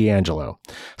coalesced on DeAngelo.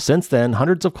 Since then,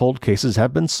 hundreds of cold cases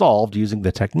have been solved using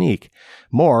the technique.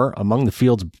 Moore, among the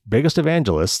field's biggest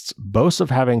evangelists, boasts of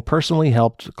having personally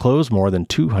helped close more than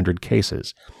 200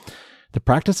 cases. The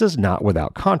practice is not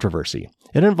without controversy.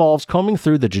 It involves combing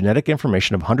through the genetic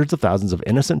information of hundreds of thousands of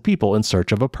innocent people in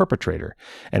search of a perpetrator,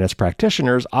 and its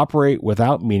practitioners operate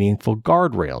without meaningful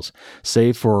guardrails,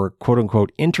 save for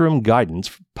quote-unquote interim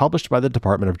guidance published by the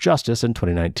Department of Justice in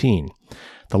 2019.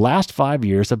 The last 5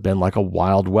 years have been like a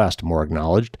Wild West, Moore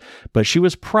acknowledged, but she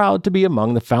was proud to be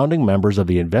among the founding members of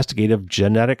the Investigative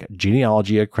Genetic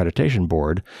Genealogy Accreditation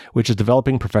Board, which is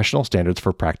developing professional standards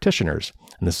for practitioners.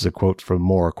 And this is a quote from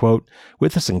Moore, quote,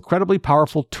 "With this incredibly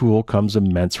powerful tool comes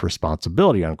immense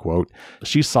responsibility," unquote,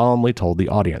 she solemnly told the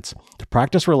audience. The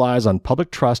practice relies on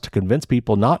public trust to convince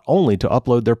people not only to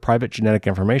upload their private genetic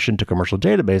information to commercial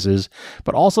databases,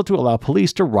 but also to allow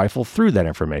police to rifle through that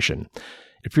information.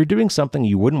 If you're doing something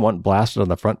you wouldn't want blasted on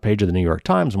the front page of the New York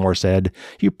Times, Moore said,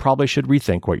 you probably should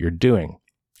rethink what you're doing.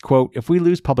 Quote, "If we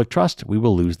lose public trust, we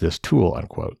will lose this tool,"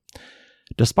 unquote.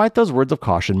 Despite those words of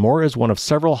caution, Moore is one of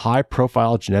several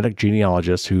high-profile genetic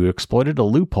genealogists who exploited a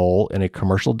loophole in a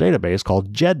commercial database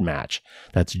called GEDmatch,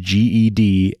 that's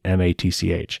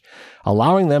GEDmatch,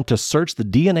 allowing them to search the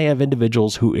DNA of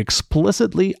individuals who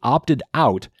explicitly opted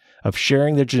out of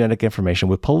sharing their genetic information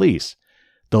with police.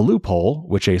 The loophole,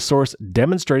 which a source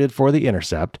demonstrated for The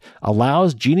Intercept,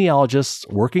 allows genealogists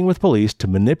working with police to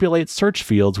manipulate search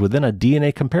fields within a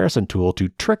DNA comparison tool to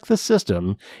trick the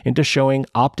system into showing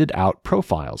opted-out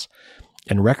profiles.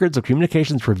 In records of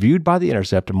communications reviewed by The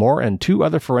Intercept, Moore and 2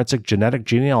 other forensic genetic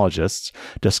genealogists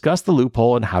discussed the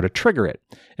loophole and how to trigger it.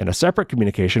 In a separate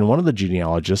communication, one of the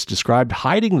genealogists described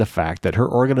hiding the fact that her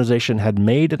organization had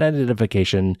made an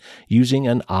identification using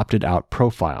an opted-out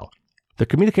profile. The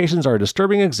communications are a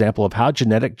disturbing example of how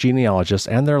genetic genealogists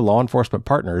and their law enforcement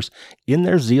partners, in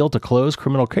their zeal to close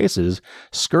criminal cases,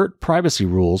 skirt privacy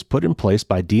rules put in place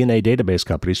by DNA database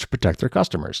companies to protect their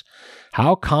customers.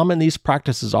 How common these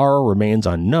practices are remains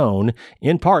unknown,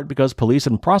 in part because police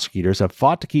and prosecutors have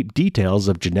fought to keep details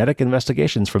of genetic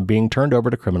investigations from being turned over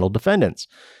to criminal defendants.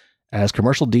 As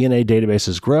commercial DNA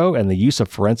databases grow and the use of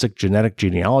forensic genetic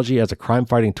genealogy as a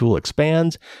crime-fighting tool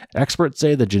expands, experts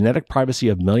say the genetic privacy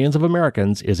of millions of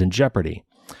Americans is in jeopardy.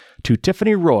 To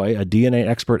Tiffany Roy, a DNA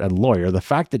expert and lawyer, the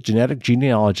fact that genetic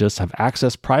genealogists have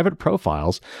accessed private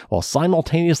profiles while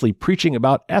simultaneously preaching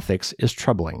about ethics is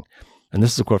troubling. And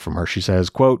this is a quote from her. She says,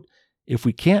 quote, "If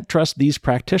we can't trust these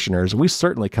practitioners, we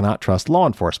certainly cannot trust law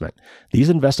enforcement.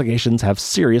 These investigations have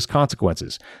serious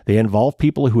consequences. They involve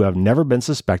people who have never been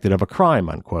suspected of a crime,"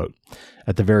 unquote.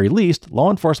 At the very least, law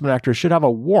enforcement actors should have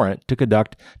a warrant to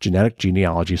conduct genetic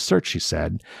genealogy search, she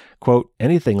said. Quote,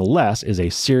 "Anything less is a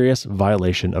serious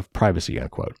violation of privacy,"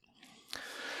 unquote.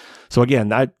 So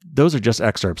again, those are just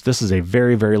excerpts. This is a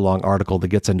very, very long article that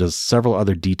gets into several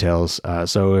other details.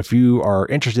 So if you are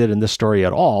interested in this story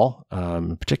at all,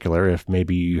 in particular, if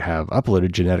maybe you have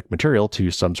uploaded genetic material to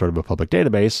some sort of a public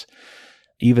database,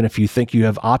 even if you think you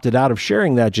have opted out of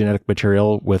sharing that genetic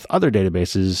material with other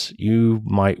databases, you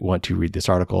might want to read this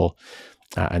article.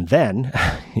 And then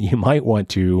you might want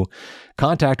to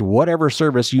contact whatever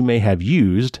service you may have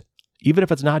used, even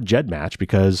if it's not GEDmatch,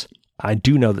 because I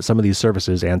do know that some of these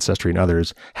services, Ancestry and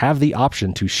others, have the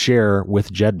option to share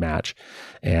with GEDmatch.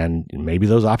 And maybe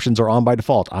those options are on by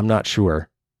default. I'm not sure.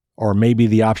 Or maybe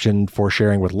the option for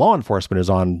sharing with law enforcement is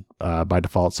on by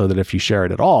default, so that if you share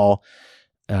it at all,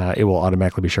 it will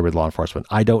automatically be shared with law enforcement.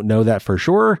 I don't know that for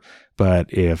sure,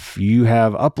 but if you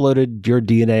have uploaded your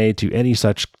DNA to any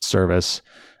such service,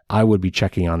 I would be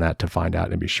checking on that to find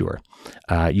out and be sure.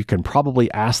 You can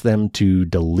probably ask them to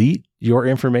delete your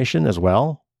information as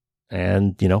well.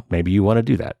 And, maybe you want to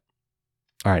do that.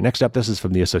 All right, next up, this is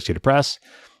from the Associated Press,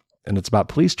 and it's about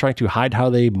police trying to hide how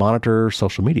they monitor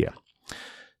social media.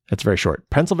 It's very short.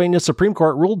 Pennsylvania's Supreme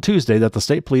Court ruled Tuesday that the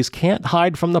state police can't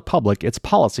hide from the public its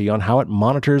policy on how it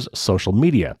monitors social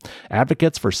media.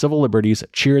 Advocates for civil liberties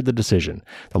cheered the decision.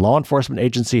 The law enforcement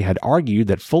agency had argued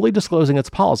that fully disclosing its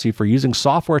policy for using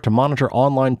software to monitor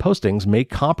online postings may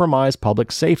compromise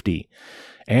public safety.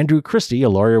 Andrew Christie, a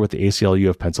lawyer with the ACLU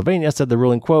of Pennsylvania, said the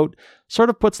ruling, quote, sort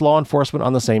of puts law enforcement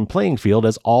on the same playing field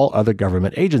as all other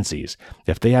government agencies.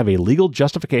 If they have a legal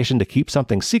justification to keep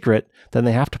something secret, then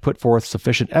they have to put forth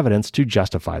sufficient evidence to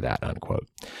justify that, unquote.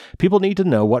 People need to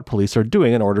know what police are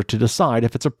doing in order to decide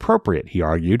if it's appropriate, he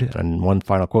argued. And one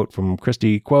final quote from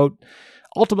Christie, quote,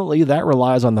 ultimately, that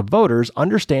relies on the voters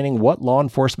understanding what law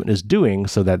enforcement is doing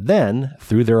so that then,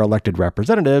 through their elected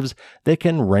representatives, they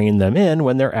can rein them in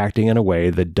when they're acting in a way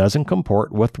that doesn't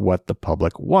comport with what the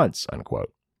public wants,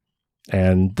 unquote.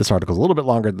 And this article is a little bit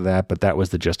longer than that, but that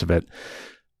was the gist of it.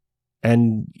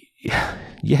 And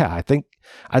yeah, I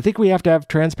think we have to have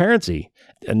transparency.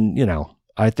 And,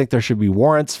 I think there should be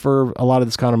warrants for a lot of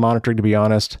this kind of monitoring, to be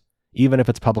honest, even if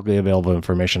it's publicly available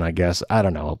information, I guess. I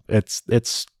don't know.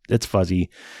 It's fuzzy.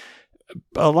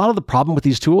 A lot of the problem with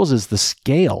these tools is the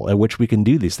scale at which we can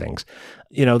do these things.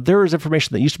 There is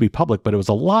information that used to be public, but it was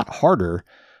a lot harder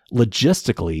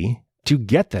logistically to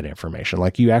get that information.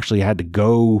 Like you actually had to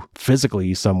go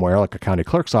physically somewhere, like a county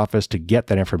clerk's office, to get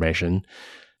that information.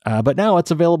 But now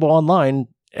it's available online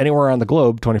anywhere on the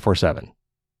globe 24/7.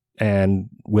 And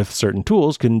with certain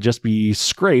tools can just be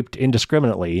scraped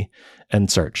indiscriminately and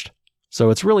searched.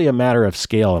 So it's really a matter of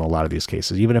scale in a lot of these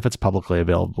cases, even if it's publicly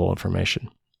available information.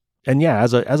 And yeah,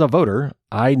 as a voter,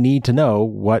 I need to know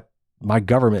what my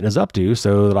government is up to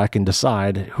so that I can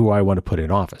decide who I want to put in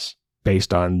office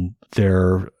based on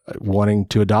their wanting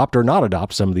to adopt or not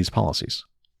adopt some of these policies.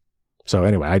 So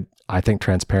anyway, I think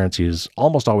transparency is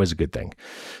almost always a good thing.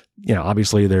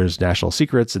 Obviously there's national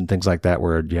secrets and things like that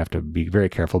where you have to be very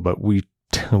careful, but we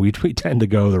tend to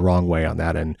go the wrong way on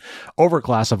that and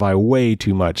overclassify way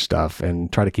too much stuff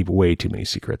and try to keep way too many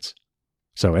secrets.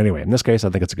 So anyway, in this case, I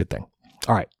think it's a good thing.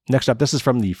 All right, next up, this is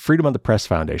from the Freedom of the Press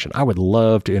Foundation. I would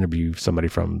love to interview somebody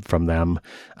from them.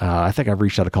 I think I've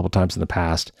reached out a couple times in the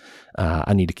past.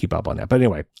 I need to keep up on that. But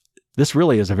anyway, this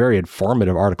really is a very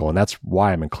informative article, and that's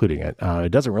why I'm including it.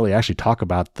 It doesn't really actually talk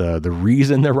about the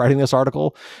reason they're writing this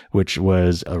article, which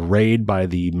was a raid by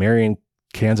the Marion,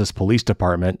 Kansas Police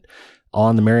Department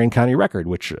on the Marion County Record,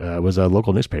 which was a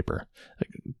local newspaper. It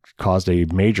caused a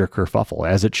major kerfuffle,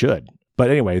 as it should. But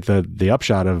anyway, the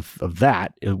upshot of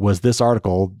that was this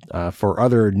article for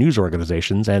other news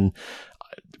organizations and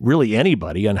really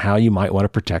anybody on how you might want to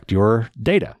protect your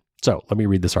data. So let me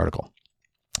read this article.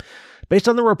 Based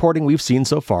on the reporting we've seen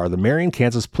so far, the Marion,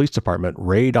 Kansas Police Department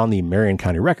raid on the Marion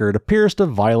County Record appears to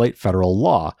violate federal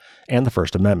law and the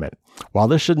First Amendment. While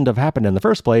this shouldn't have happened in the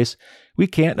first place, we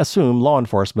can't assume law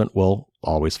enforcement will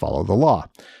always follow the law.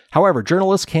 However,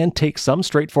 journalists can take some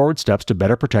straightforward steps to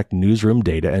better protect newsroom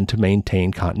data and to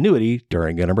maintain continuity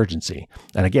during an emergency.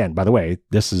 And again, by the way,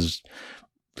 this is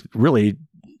really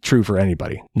true for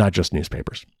anybody, not just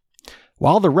newspapers.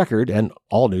 While the Record and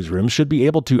all newsrooms should be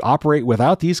able to operate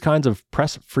without these kinds of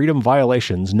press freedom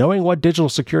violations, knowing what digital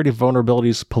security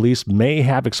vulnerabilities police may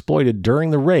have exploited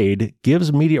during the raid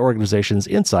gives media organizations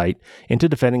insight into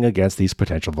defending against these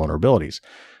potential vulnerabilities.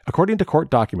 According to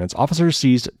court documents, officers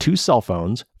seized 2 cell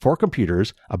phones, 4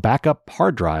 computers, a backup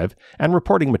hard drive, and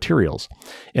reporting materials.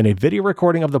 In a video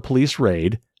recording of the police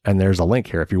raid, and there's a link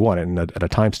here if you want it at a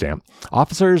timestamp,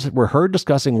 officers were heard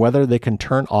discussing whether they can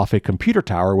turn off a computer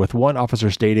tower, with one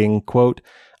officer stating, quote,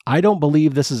 "I don't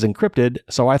believe this is encrypted,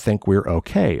 so I think we're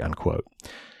okay," unquote.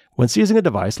 When seizing a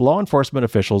device, law enforcement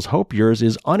officials hope yours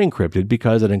is unencrypted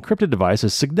because an encrypted device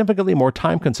is significantly more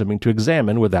time-consuming to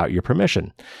examine without your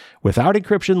permission. Without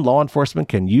encryption, law enforcement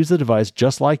can use the device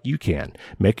just like you can,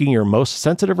 making your most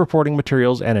sensitive reporting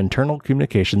materials and internal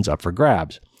communications up for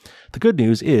grabs. The good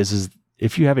news is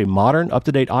if you have a modern,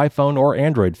 up-to-date iPhone or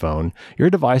Android phone, your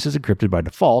device is encrypted by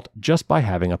default just by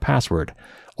having a password.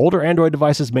 Older Android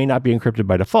devices may not be encrypted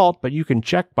by default, but you can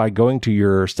check by going to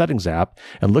your Settings app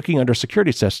and looking under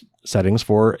Security Settings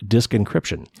for Disk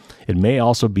Encryption. It may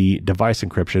also be Device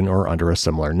Encryption or under a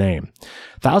similar name.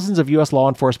 Thousands of U.S. law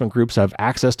enforcement groups have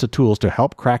access to tools to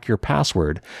help crack your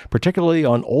password, particularly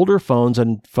on older phones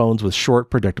and phones with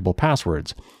short, predictable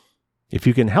passwords. If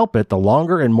you can help it, the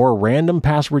longer and more random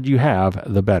password you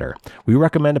have, the better. We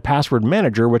recommend a password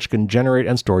manager which can generate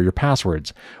and store your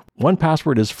passwords.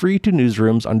 1Password is free to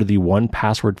newsrooms under the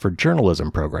 1Password for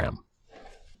Journalism program.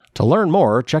 To learn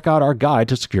more, check out our guide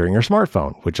to securing your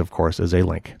smartphone, which of course is a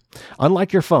link.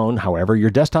 Unlike your phone, however, your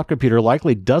desktop computer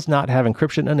likely does not have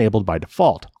encryption enabled by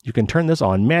default. You can turn this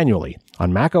on manually.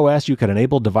 On macOS, you can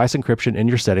enable device encryption in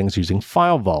your settings using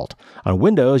FileVault. On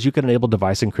Windows, you can enable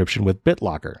device encryption with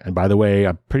BitLocker. And by the way,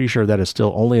 I'm pretty sure that is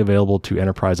still only available to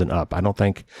Enterprise and up. I don't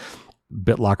think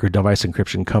BitLocker device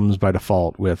encryption comes by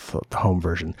default with the home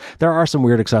version. There are some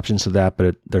weird exceptions to that,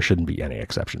 but there shouldn't be any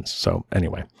exceptions. So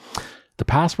anyway, the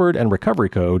password and recovery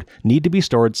code need to be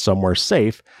stored somewhere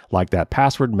safe, like that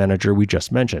password manager we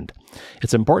just mentioned.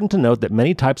 It's important to note that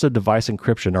many types of device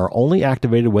encryption are only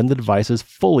activated when the device is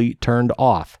fully turned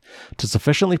off. To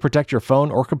sufficiently protect your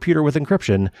phone or computer with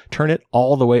encryption, turn it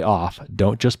all the way off.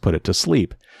 Don't just put it to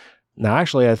sleep. Now,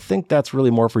 actually, I think that's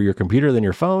really more for your computer than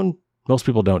your phone. Most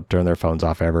people don't turn their phones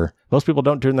off ever. Most people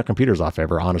don't turn their computers off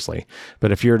ever, honestly.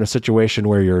 But if you're in a situation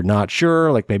where you're not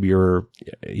sure, like maybe you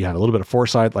have a little bit of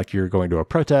foresight, like you're going to a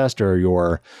protest or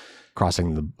you're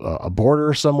crossing a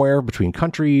border somewhere between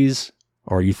countries,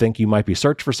 or you think you might be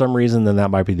searched for some reason, then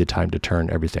that might be the time to turn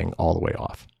everything all the way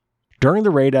off. During the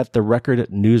raid at the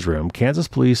Record newsroom, Kansas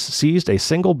police seized a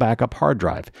single backup hard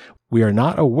drive. We are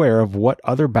not aware of what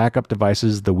other backup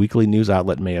devices the weekly news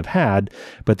outlet may have had,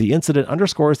 but the incident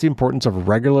underscores the importance of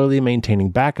regularly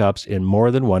maintaining backups in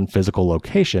more than one physical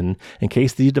location in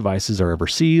case these devices are ever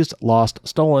seized, lost,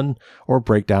 stolen, or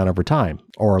break down over time.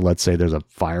 Or let's say there's a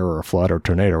fire or a flood or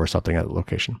tornado or something at the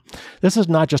location. This is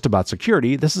not just about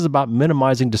security, this is about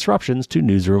minimizing disruptions to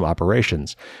newsroom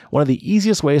operations. One of the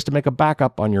easiest ways to make a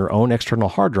backup on your own external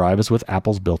hard drive is with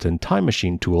Apple's built-in Time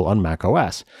Machine tool on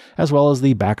macOS, as well as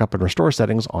the backup and restore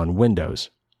settings on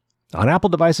Windows. On Apple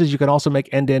devices, you can also make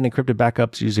end-to-end encrypted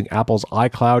backups using Apple's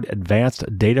iCloud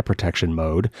Advanced Data Protection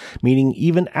mode, meaning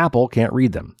even Apple can't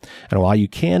read them. And while you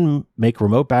can make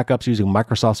remote backups using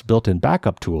Microsoft's built-in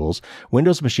backup tools,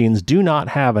 Windows machines do not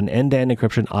have an end-to-end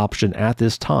encryption option at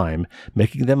this time,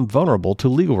 making them vulnerable to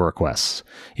legal requests.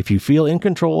 If you feel in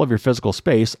control of your physical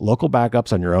space, local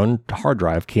backups on your own hard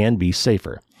drive can be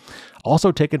safer.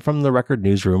 Also taken from the Record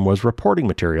newsroom was reporting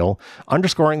material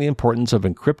underscoring the importance of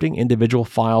encrypting individual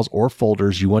files or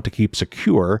folders you want to keep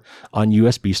secure on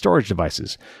USB storage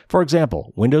devices. For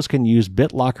example, Windows can use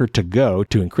BitLocker to Go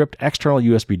to encrypt external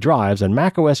USB drives, and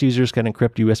macOS users can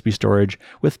encrypt USB storage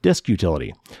with Disk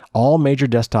Utility. All major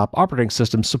desktop operating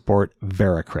systems support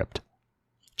VeraCrypt.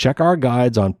 Check our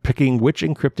guides on picking which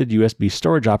encrypted USB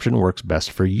storage option works best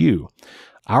for you.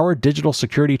 Our digital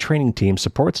security training team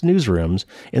supports newsrooms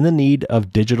in the need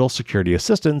of digital security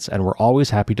assistance, and we're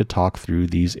always happy to talk through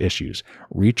these issues.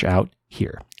 Reach out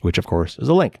here, which of course is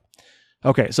a link.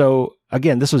 Okay, so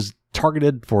again, this was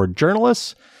targeted for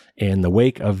journalists in the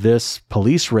wake of this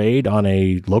police raid on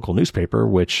a local newspaper,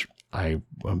 which I'm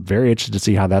very interested to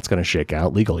see how that's going to shake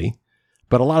out legally.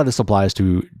 But a lot of this applies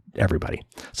to everybody.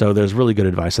 So there's really good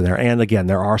advice in there. And again,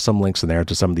 there are some links in there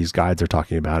to some of these guides they're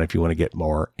talking about if you want to get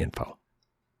more info.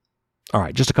 All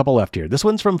right, just a couple left here. This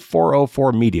one's from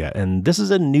 404 Media, and this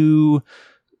is a new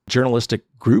journalistic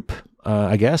group,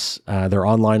 I guess. They're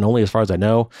online only as far as I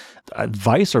know.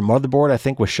 Vice or Motherboard, I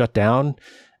think, was shut down.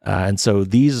 And so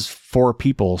these four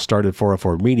people started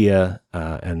 404 Media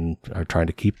and are trying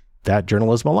to keep that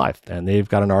journalism alive. And they've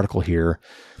got an article here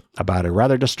about a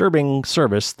rather disturbing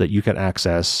service that you can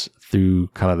access through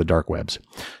kind of the dark webs.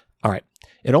 All right.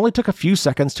 It only took a few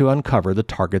seconds to uncover the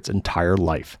target's entire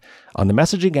life. On the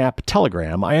messaging app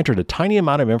Telegram, I entered a tiny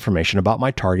amount of information about my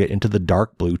target into the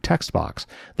dark blue text box,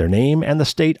 their name and the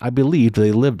state I believed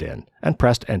they lived in, and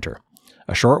pressed enter.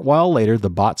 A short while later,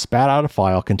 the bot spat out a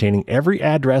file containing every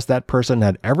address that person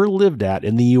had ever lived at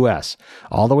in the U.S.,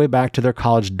 all the way back to their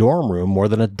college dorm room more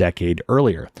than a decade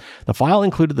earlier. The file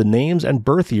included the names and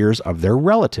birth years of their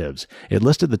relatives. It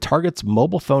listed the target's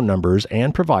mobile phone numbers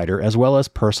and provider, as well as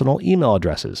personal email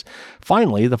addresses.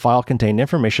 Finally, the file contained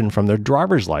information from their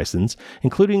driver's license,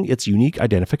 including its unique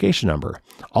identification number.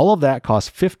 All of that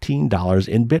cost $15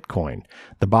 in Bitcoin.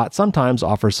 The bot sometimes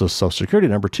offers the social security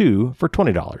number too for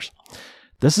 $20.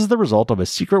 This is the result of a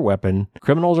secret weapon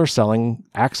criminals are selling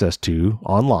access to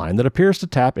online that appears to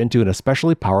tap into an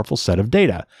especially powerful set of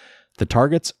data, the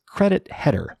target's credit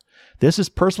header. This is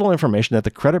personal information that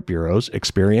the credit bureaus,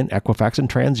 Experian, Equifax, and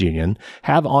TransUnion,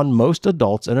 have on most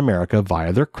adults in America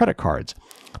via their credit cards.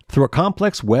 Through a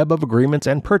complex web of agreements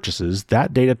and purchases,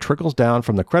 that data trickles down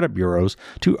from the credit bureaus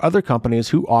to other companies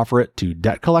who offer it to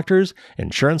debt collectors,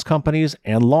 insurance companies,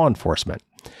 and law enforcement.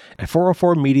 A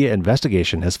 404 Media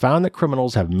investigation has found that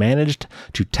criminals have managed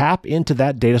to tap into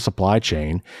that data supply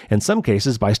chain, in some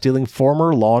cases by stealing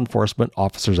former law enforcement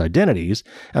officers' identities,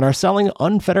 and are selling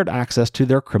unfettered access to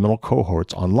their criminal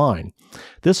cohorts online.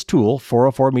 This tool,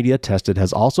 404 Media tested,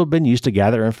 has also been used to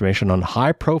gather information on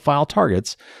high-profile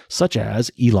targets such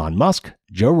as Elon Musk,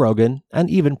 Joe Rogan,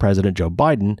 and even President Joe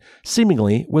Biden,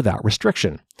 seemingly without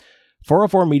restriction.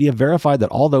 404 Media verified that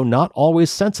although not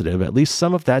always sensitive, at least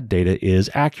some of that data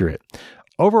is accurate.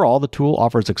 Overall, the tool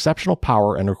offers exceptional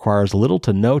power and requires little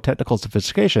to no technical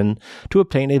sophistication to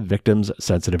obtain a victim's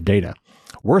sensitive data.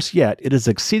 Worse yet, it is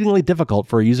exceedingly difficult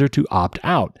for a user to opt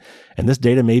out, and this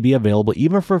data may be available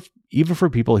even for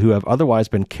people who have otherwise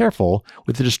been careful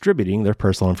with distributing their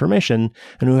personal information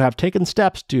and who have taken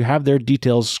steps to have their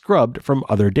details scrubbed from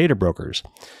other data brokers.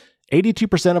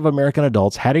 82% of American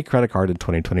adults had a credit card in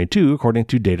 2022, according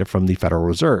to data from the Federal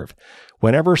Reserve.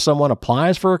 Whenever someone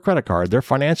applies for a credit card, their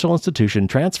financial institution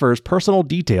transfers personal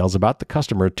details about the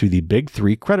customer to the big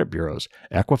three credit bureaus,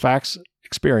 Equifax,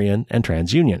 Experian, and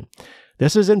TransUnion.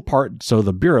 This is in part so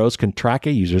the bureaus can track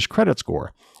a user's credit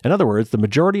score. In other words, the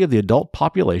majority of the adult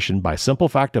population, by simple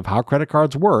fact of how credit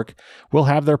cards work, will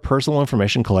have their personal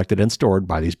information collected and stored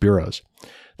by these bureaus.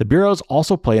 The bureaus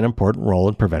also play an important role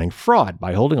in preventing fraud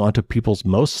by holding on to people's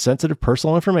most sensitive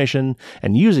personal information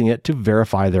and using it to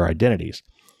verify their identities.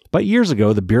 But years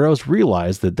ago, the bureaus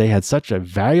realized that they had such a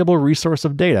valuable resource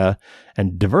of data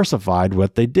and diversified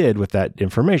what they did with that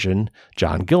information.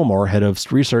 John Gilmore, head of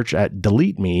research at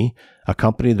DeleteMe, a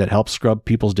company that helps scrub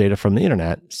people's data from the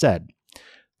internet, said,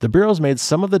 "The bureaus made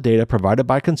some of the data provided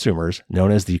by consumers,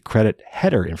 known as the credit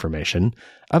header information,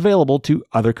 available to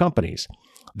other companies.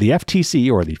 The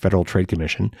FTC, or the Federal Trade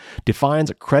Commission,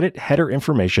 defines credit header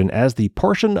information as the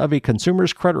portion of a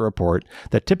consumer's credit report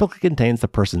that typically contains the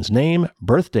person's name,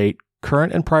 birth date,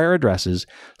 current and prior addresses,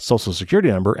 social security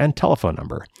number, and telephone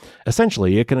number.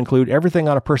 Essentially, it can include everything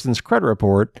on a person's credit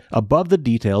report above the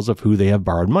details of who they have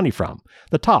borrowed money from,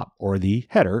 the top, or the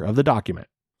header of the document.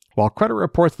 While credit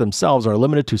reports themselves are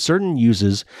limited to certain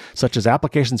uses, such as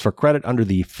applications for credit under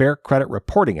the Fair Credit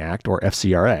Reporting Act, or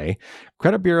FCRA,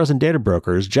 credit bureaus and data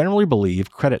brokers generally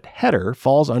believe credit header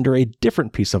falls under a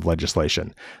different piece of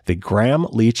legislation, the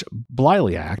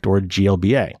Gramm-Leach-Bliley Act, or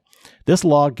GLBA. This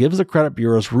law gives the credit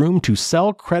bureaus room to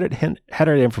sell credit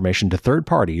header information to third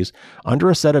parties under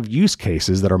a set of use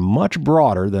cases that are much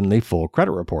broader than the full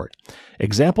credit report.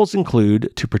 Examples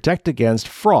include to protect against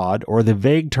fraud or the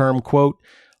vague term, quote,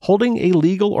 holding a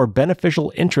legal or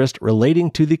beneficial interest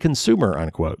relating to the consumer,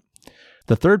 unquote.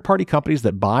 The third-party companies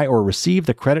that buy or receive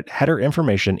the credit header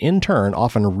information in turn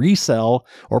often resell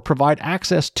or provide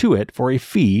access to it for a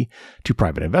fee to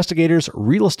private investigators,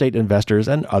 real estate investors,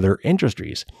 and other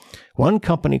industries. One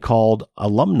company called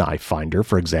Alumni Finder,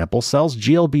 for example, sells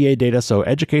GLBA data so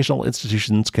educational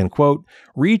institutions can, quote,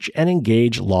 reach and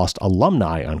engage lost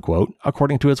alumni, unquote,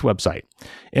 according to its website.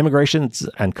 Immigration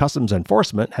and Customs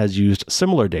Enforcement has used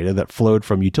similar data that flowed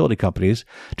from utility companies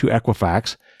to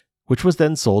Equifax, which was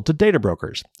then sold to data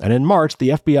brokers. And in March, the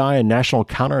FBI and National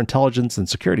Counterintelligence and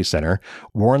Security Center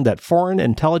warned that foreign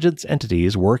intelligence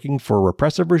entities working for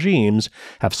repressive regimes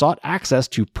have sought access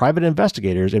to private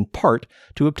investigators in part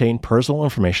to obtain personal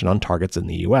information on targets in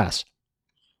the U.S.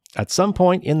 At some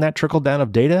point in that trickle-down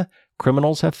of data,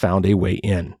 criminals have found a way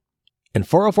in. In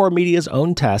 404 Media's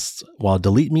own tests, while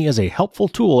DeleteMe is a helpful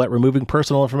tool at removing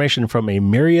personal information from a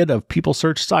myriad of people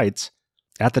search sites,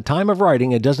 at the time of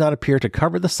writing, it does not appear to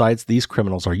cover the sites these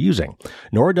criminals are using,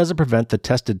 nor does it prevent the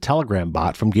tested Telegram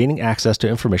bot from gaining access to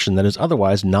information that is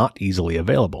otherwise not easily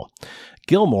available.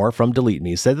 Gilmore from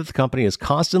DeleteMe said that the company is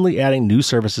constantly adding new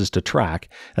services to track,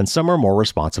 and some are more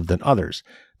responsive than others.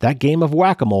 That game of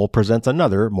whack-a-mole presents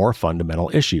another, more fundamental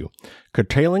issue.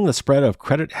 Curtailing the spread of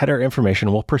credit header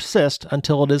information will persist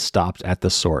until it is stopped at the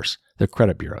source, the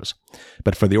credit bureaus.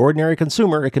 But for the ordinary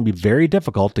consumer, it can be very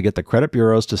difficult to get the credit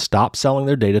bureaus to stop selling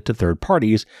their data to third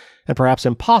parties, and perhaps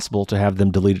impossible to have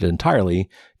them deleted entirely,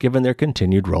 given their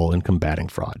continued role in combating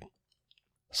fraud.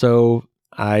 So,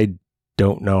 I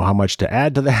don't know how much to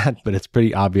add to that, but it's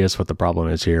pretty obvious what the problem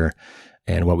is here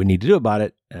and what we need to do about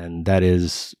it, and that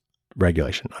is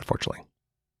regulation, unfortunately.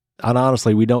 And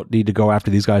honestly, we don't need to go after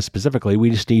these guys specifically. We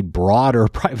just need broader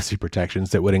privacy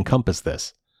protections that would encompass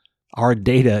this. Our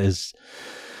data is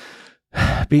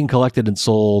being collected and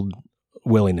sold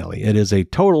willy-nilly. It is a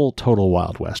total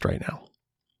Wild West right now.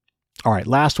 All right,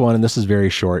 last one, and this is very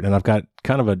short, and I've got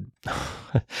kind of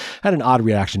had an odd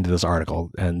reaction to this article,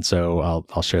 and so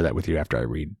I'll share that with you after I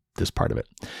read this part of it.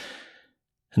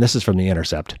 And this is from The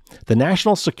Intercept. The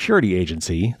National Security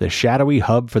Agency, the shadowy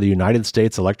hub for the United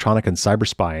States electronic and cyber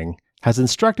spying, has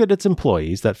instructed its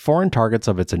employees that foreign targets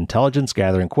of its intelligence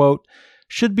gathering, quote,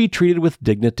 should be treated with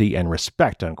dignity and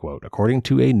respect, unquote, according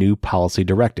to a new policy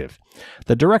directive.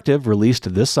 The directive,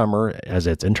 released this summer as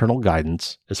its internal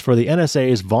guidance, is for the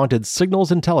NSA's vaunted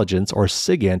Signals Intelligence, or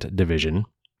SIGINT, division,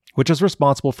 which is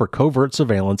responsible for covert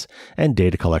surveillance and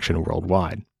data collection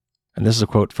worldwide. And this is a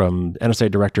quote from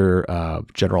NSA Director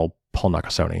General Paul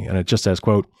Nakasone, and it just says,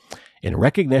 quote, in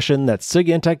recognition that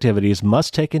SIGINT activities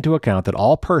must take into account that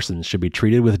all persons should be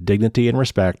treated with dignity and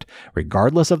respect,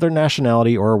 regardless of their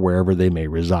nationality or wherever they may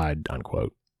reside,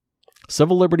 unquote.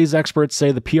 Civil liberties experts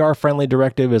say the PR-friendly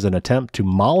directive is an attempt to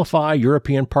mollify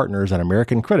European partners and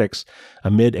American critics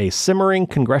amid a simmering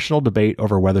congressional debate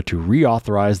over whether to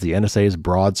reauthorize the NSA's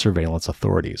broad surveillance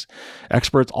authorities.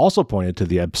 Experts also pointed to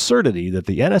the absurdity that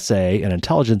the NSA, an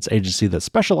intelligence agency that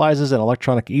specializes in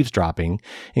electronic eavesdropping,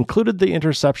 including the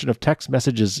interception of text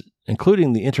messages and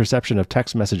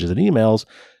emails,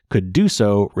 could do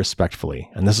so respectfully.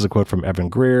 And this is a quote from Evan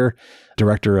Greer,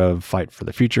 director of Fight for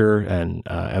the Future. And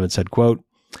Evan said, quote,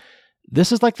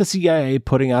 this is like the CIA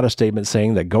putting out a statement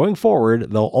saying that going forward,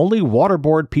 they'll only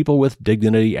waterboard people with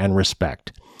dignity and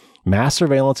respect. Mass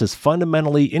surveillance is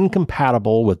fundamentally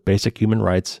incompatible with basic human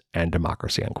rights and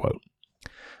democracy, unquote.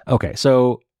 Okay,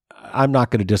 so I'm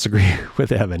not going to disagree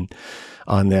with Evan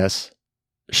on this.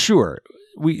 Sure,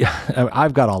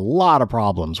 I've got a lot of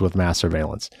problems with mass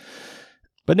surveillance.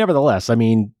 But nevertheless, I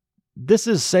mean, this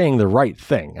is saying the right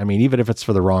thing. I mean, even if it's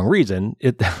for the wrong reason,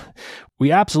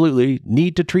 we absolutely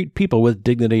need to treat people with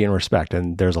dignity and respect.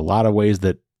 And there's a lot of ways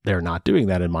that they're not doing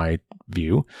that in my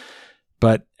view.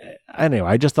 But anyway,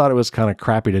 I just thought it was kind of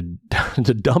crappy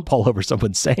to dump all over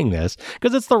someone saying this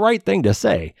because it's the right thing to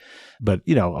say. But,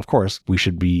 you know, of course, we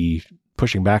should be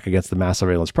pushing back against the mass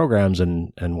surveillance programs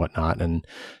and whatnot, and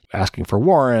asking for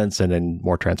warrants and then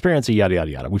more transparency, yada,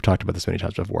 yada, yada. We've talked about this many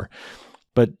times before.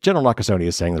 But General Nakasone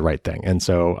is saying the right thing, and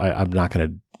so I'm not going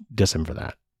to diss him for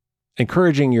that.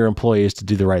 Encouraging your employees to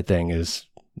do the right thing is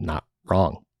not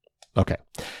wrong. Okay.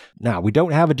 Now, we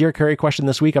don't have a Dear Carrie question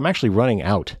this week. I'm actually running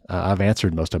out. I've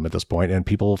answered most of them at this point, and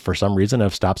people, for some reason,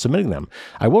 have stopped submitting them.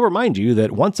 I will remind you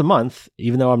that once a month,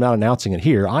 even though I'm not announcing it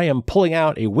here, I am pulling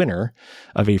out a winner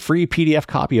of a free PDF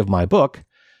copy of my book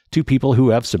to people who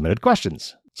have submitted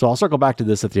questions. So I'll circle back to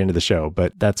this at the end of the show,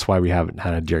 but that's why we haven't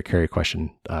had a Dear Carrie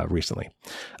question recently.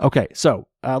 Okay, so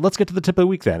let's get to the tip of the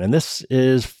week then. And this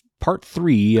is part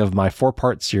 3 of my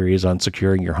 4-part series on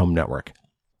securing your home network.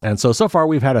 And so far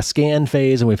we've had a scan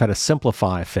phase and we've had a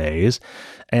simplify phase.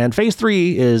 And phase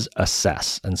 3 is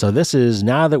assess. And so this is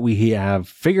now that we have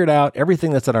figured out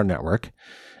everything that's in our network,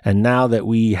 and now that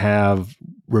we have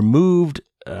removed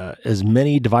as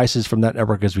many devices from that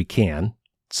network as we can,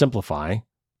 simplify,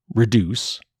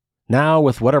 reduce. Now,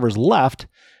 with whatever's left,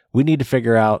 we need to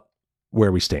figure out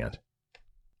where we stand.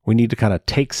 We need to kind of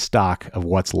take stock of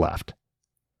what's left.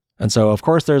 And so, of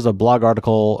course, there's a blog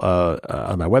article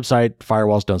on my website,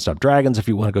 Firewalls Don't Stop Dragons, if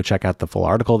you want to go check out the full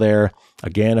article there.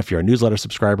 Again, if you're a newsletter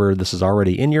subscriber, this is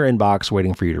already in your inbox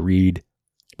waiting for you to read.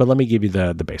 But let me give you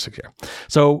the basics here.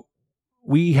 So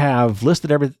we have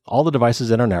listed all the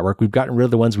devices in our network. We've gotten rid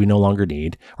of the ones we no longer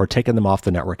need, or taken them off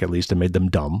the network at least and made them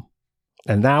dumb.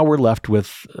 And now we're left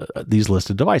with these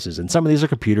listed devices. And some of these are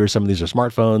computers, some of these are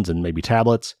smartphones and maybe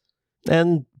tablets,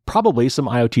 and probably some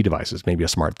IoT devices, maybe a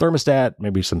smart thermostat,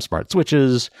 maybe some smart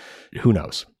switches. Who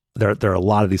knows? There are a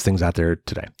lot of these things out there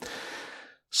today.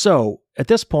 So at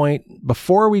this point,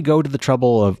 before we go to the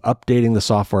trouble of updating the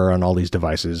software on all these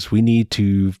devices, we need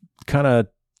to kind of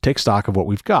take stock of what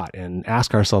we've got and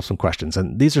ask ourselves some questions.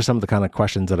 And these are some of the kind of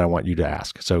questions that I want you to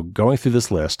ask. So going through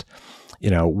this list,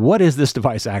 what is this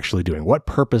device actually doing? What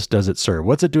purpose does it serve?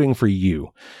 What's it doing for you?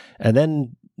 And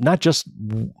then not just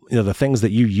the things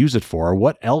that you use it for,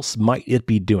 what else might it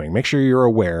be doing? Make sure you're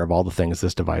aware of all the things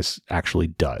this device actually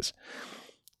does.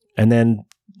 And then,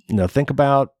 think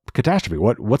about catastrophe.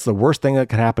 What's the worst thing that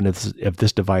could happen if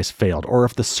this device failed, or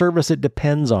if the service it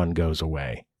depends on goes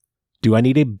away? Do I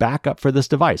need a backup for this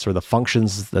device, or the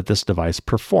functions that this device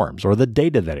performs, or the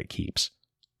data that it keeps?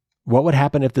 What would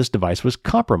happen if this device was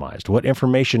compromised? What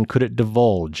information could it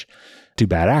divulge to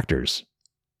bad actors?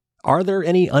 Are there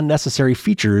any unnecessary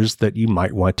features that you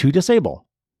might want to disable?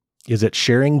 Is it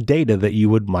sharing data that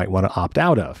you might want to opt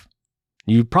out of?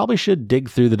 You probably should dig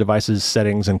through the device's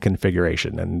settings and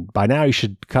configuration. And by now you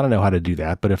should kind of know how to do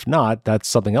that. But if not, that's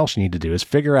something else you need to do is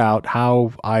figure out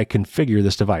how I configure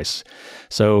this device.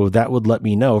 So that would let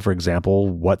me know, for example,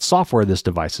 what software this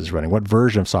device is running, what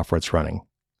version of software it's running.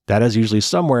 That is usually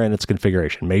somewhere in its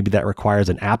configuration. Maybe that requires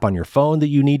an app on your phone that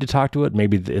you need to talk to it.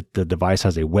 Maybe the device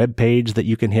has a web page that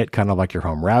you can hit, kind of like your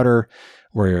home router,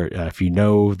 where if you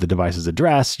know the device's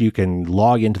address, you can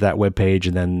log into that web page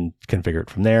and then configure it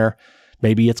from there.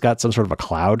 Maybe it's got some sort of a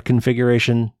cloud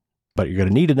configuration, but you're going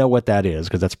to need to know what that is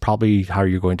because that's probably how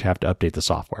you're going to have to update the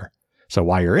software. So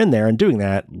while you're in there and doing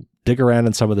that, dig around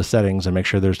in some of the settings and make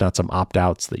sure there's not some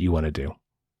opt-outs that you want to do.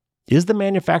 Is the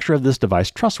manufacturer of this device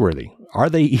trustworthy? Are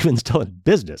they even still in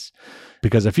business?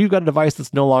 Because if you've got a device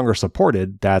that's no longer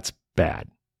supported, that's bad.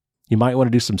 You might want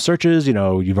to do some searches.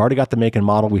 You've already got the make and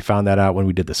model. We found that out when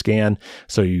we did the scan.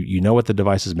 So you know what the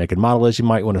device's make and model is. You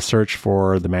might want to search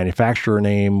for the manufacturer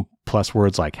name plus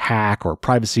words like hack or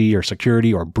privacy or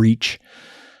security or breach.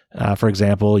 For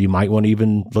example, you might want to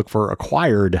even look for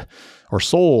acquired or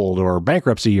sold or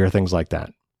bankruptcy or things like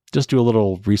that. Just do a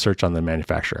little research on the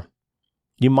manufacturer.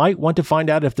 You might want to find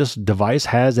out if this device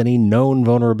has any known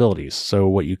vulnerabilities. So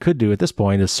what you could do at this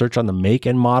point is search on the make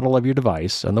and model of your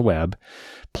device on the web,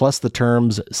 plus the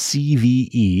terms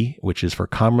CVE, which is for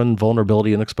Common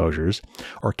Vulnerability and Exposures,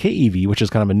 or KEV, which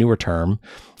is kind of a newer term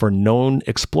for Known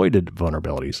Exploited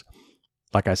Vulnerabilities.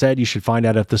 Like I said, you should find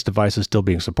out if this device is still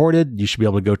being supported. You should be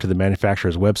able to go to the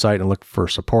manufacturer's website and look for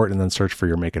support and then search for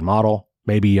your make and model,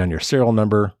 maybe on your serial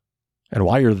number. And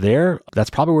while you're there, that's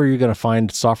probably where you're going to find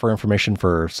software information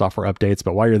for software updates.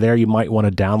 But while you're there, you might want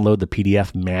to download the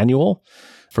PDF manual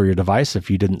for your device if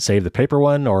you didn't save the paper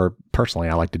one, or personally,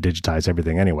 I like to digitize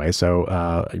everything anyway.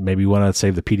 So maybe you want to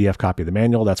save the PDF copy of the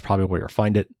manual. That's probably where you'll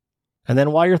find it. And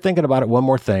then while you're thinking about it, one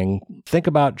more thing, think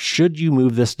about, should you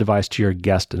move this device to your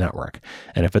guest network?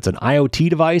 And if it's an IoT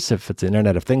device, if it's an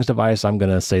Internet of Things device, I'm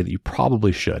going to say that you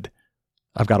probably should.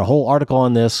 I've got a whole article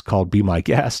on this called Be My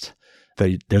Guest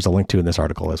that there's a link to in this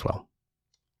article as well.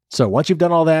 So once you've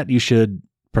done all that, you should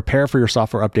prepare for your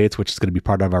software updates, which is going to be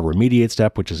part of our remediate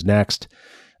step, which is next.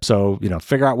 So,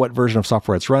 figure out what version of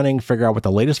software it's running, figure out what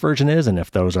the latest version is, and if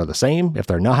those are the same. If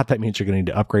they're not, that means you're going to need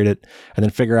to upgrade it, and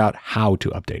then figure out how to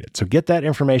update it. So get that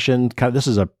information. This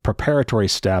is a preparatory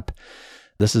step.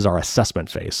 This is our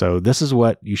assessment phase. So this is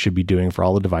what you should be doing for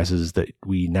all the devices that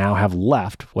we now have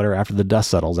left, whatever, after the dust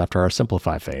settles, after our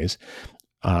simplify phase.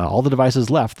 All the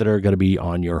devices left that are going to be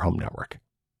on your home network.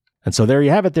 And so there you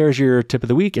have it. There's your tip of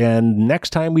the week. And next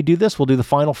time we do this, we'll do the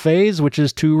final phase, which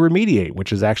is to remediate,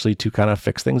 which is actually to kind of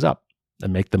fix things up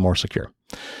and make them more secure.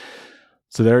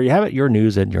 So there you have it, your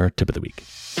news and your tip of the week.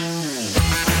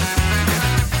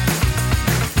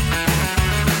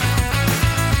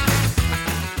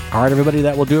 All right, everybody,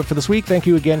 that will do it for this week. Thank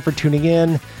you again for tuning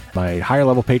in. My higher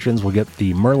level patrons will get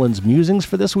the Merlin's Musings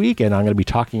for this week. And I'm going to be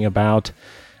talking about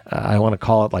I want to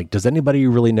call it does anybody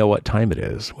really know what time it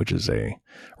is? Which is a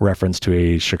reference to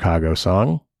a Chicago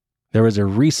song. There was a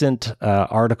recent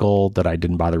article that I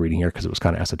didn't bother reading here because it was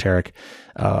kind of esoteric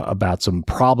about some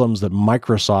problems that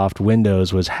Microsoft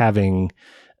Windows was having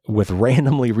with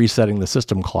randomly resetting the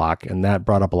system clock. And that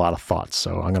brought up a lot of thoughts.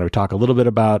 So I'm going to talk a little bit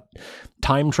about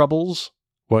time troubles,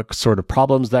 what sort of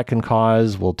problems that can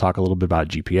cause. We'll talk a little bit about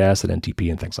GPS and NTP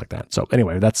and things like that. So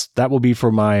anyway, that will be for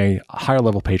my higher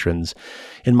level patrons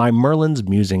in my Merlin's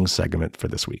Musings segment for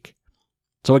this week.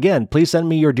 So again, please send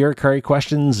me your Dear Carey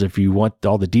questions. If you want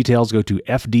all the details, go to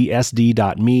fdsd.me/Q&A.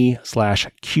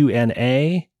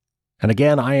 And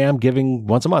again, I am giving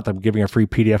once a month, I'm giving a free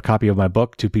PDF copy of my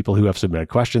book to people who have submitted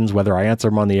questions, whether I answer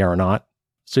them on the air or not.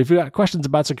 So if you've got questions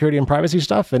about security and privacy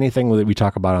stuff, anything that we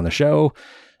talk about on the show,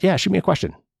 shoot me a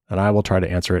question and I will try to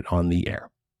answer it on the air.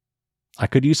 I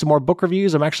could use some more book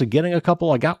reviews. I'm actually getting a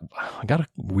couple. I got a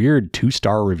weird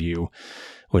 2-star review,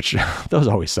 which those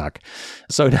always suck.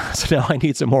 So now I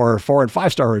need some more 4 and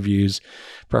 5-star reviews,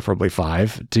 preferably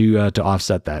 5, to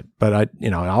offset that. But I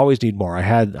always need more.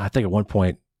 I think at one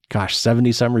point,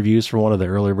 70 some reviews for one of the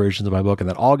earlier versions of my book, and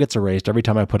that all gets erased every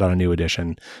time I put out a new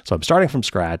edition. So I'm starting from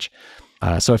scratch.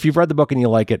 So if you've read the book and you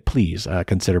like it, please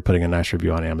consider putting a nice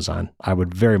review on Amazon. I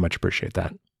would very much appreciate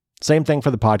that. Same thing for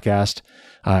the podcast.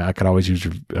 I could always use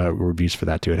reviews for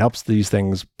that too. It helps these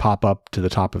things pop up to the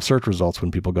top of search results when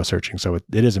people go searching. So it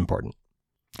is important.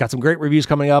 Got some great reviews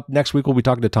coming up. Next week, we'll be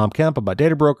talking to Tom Kemp about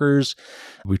data brokers.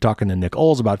 We'll be talking to Nick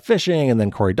Oles about phishing, and then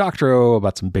Cory Doctorow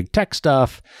about some big tech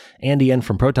stuff. Andy N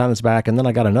from Proton is back. And then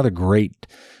I got another great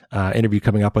interview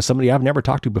coming up with somebody I've never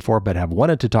talked to before, but have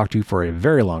wanted to talk to for a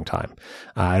very long time.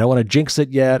 I don't want to jinx it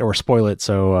yet or spoil it,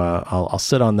 so I'll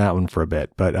sit on that one for a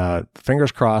bit. But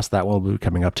fingers crossed, that one will be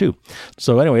coming up too.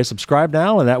 So anyway, subscribe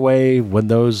now, and that way, when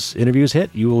those interviews hit,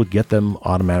 you will get them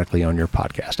automatically on your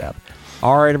podcast app.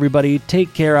 All right, everybody,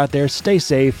 take care out there, stay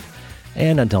safe,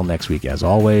 and until next week, as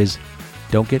always,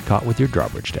 don't get caught with your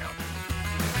drawbridge down.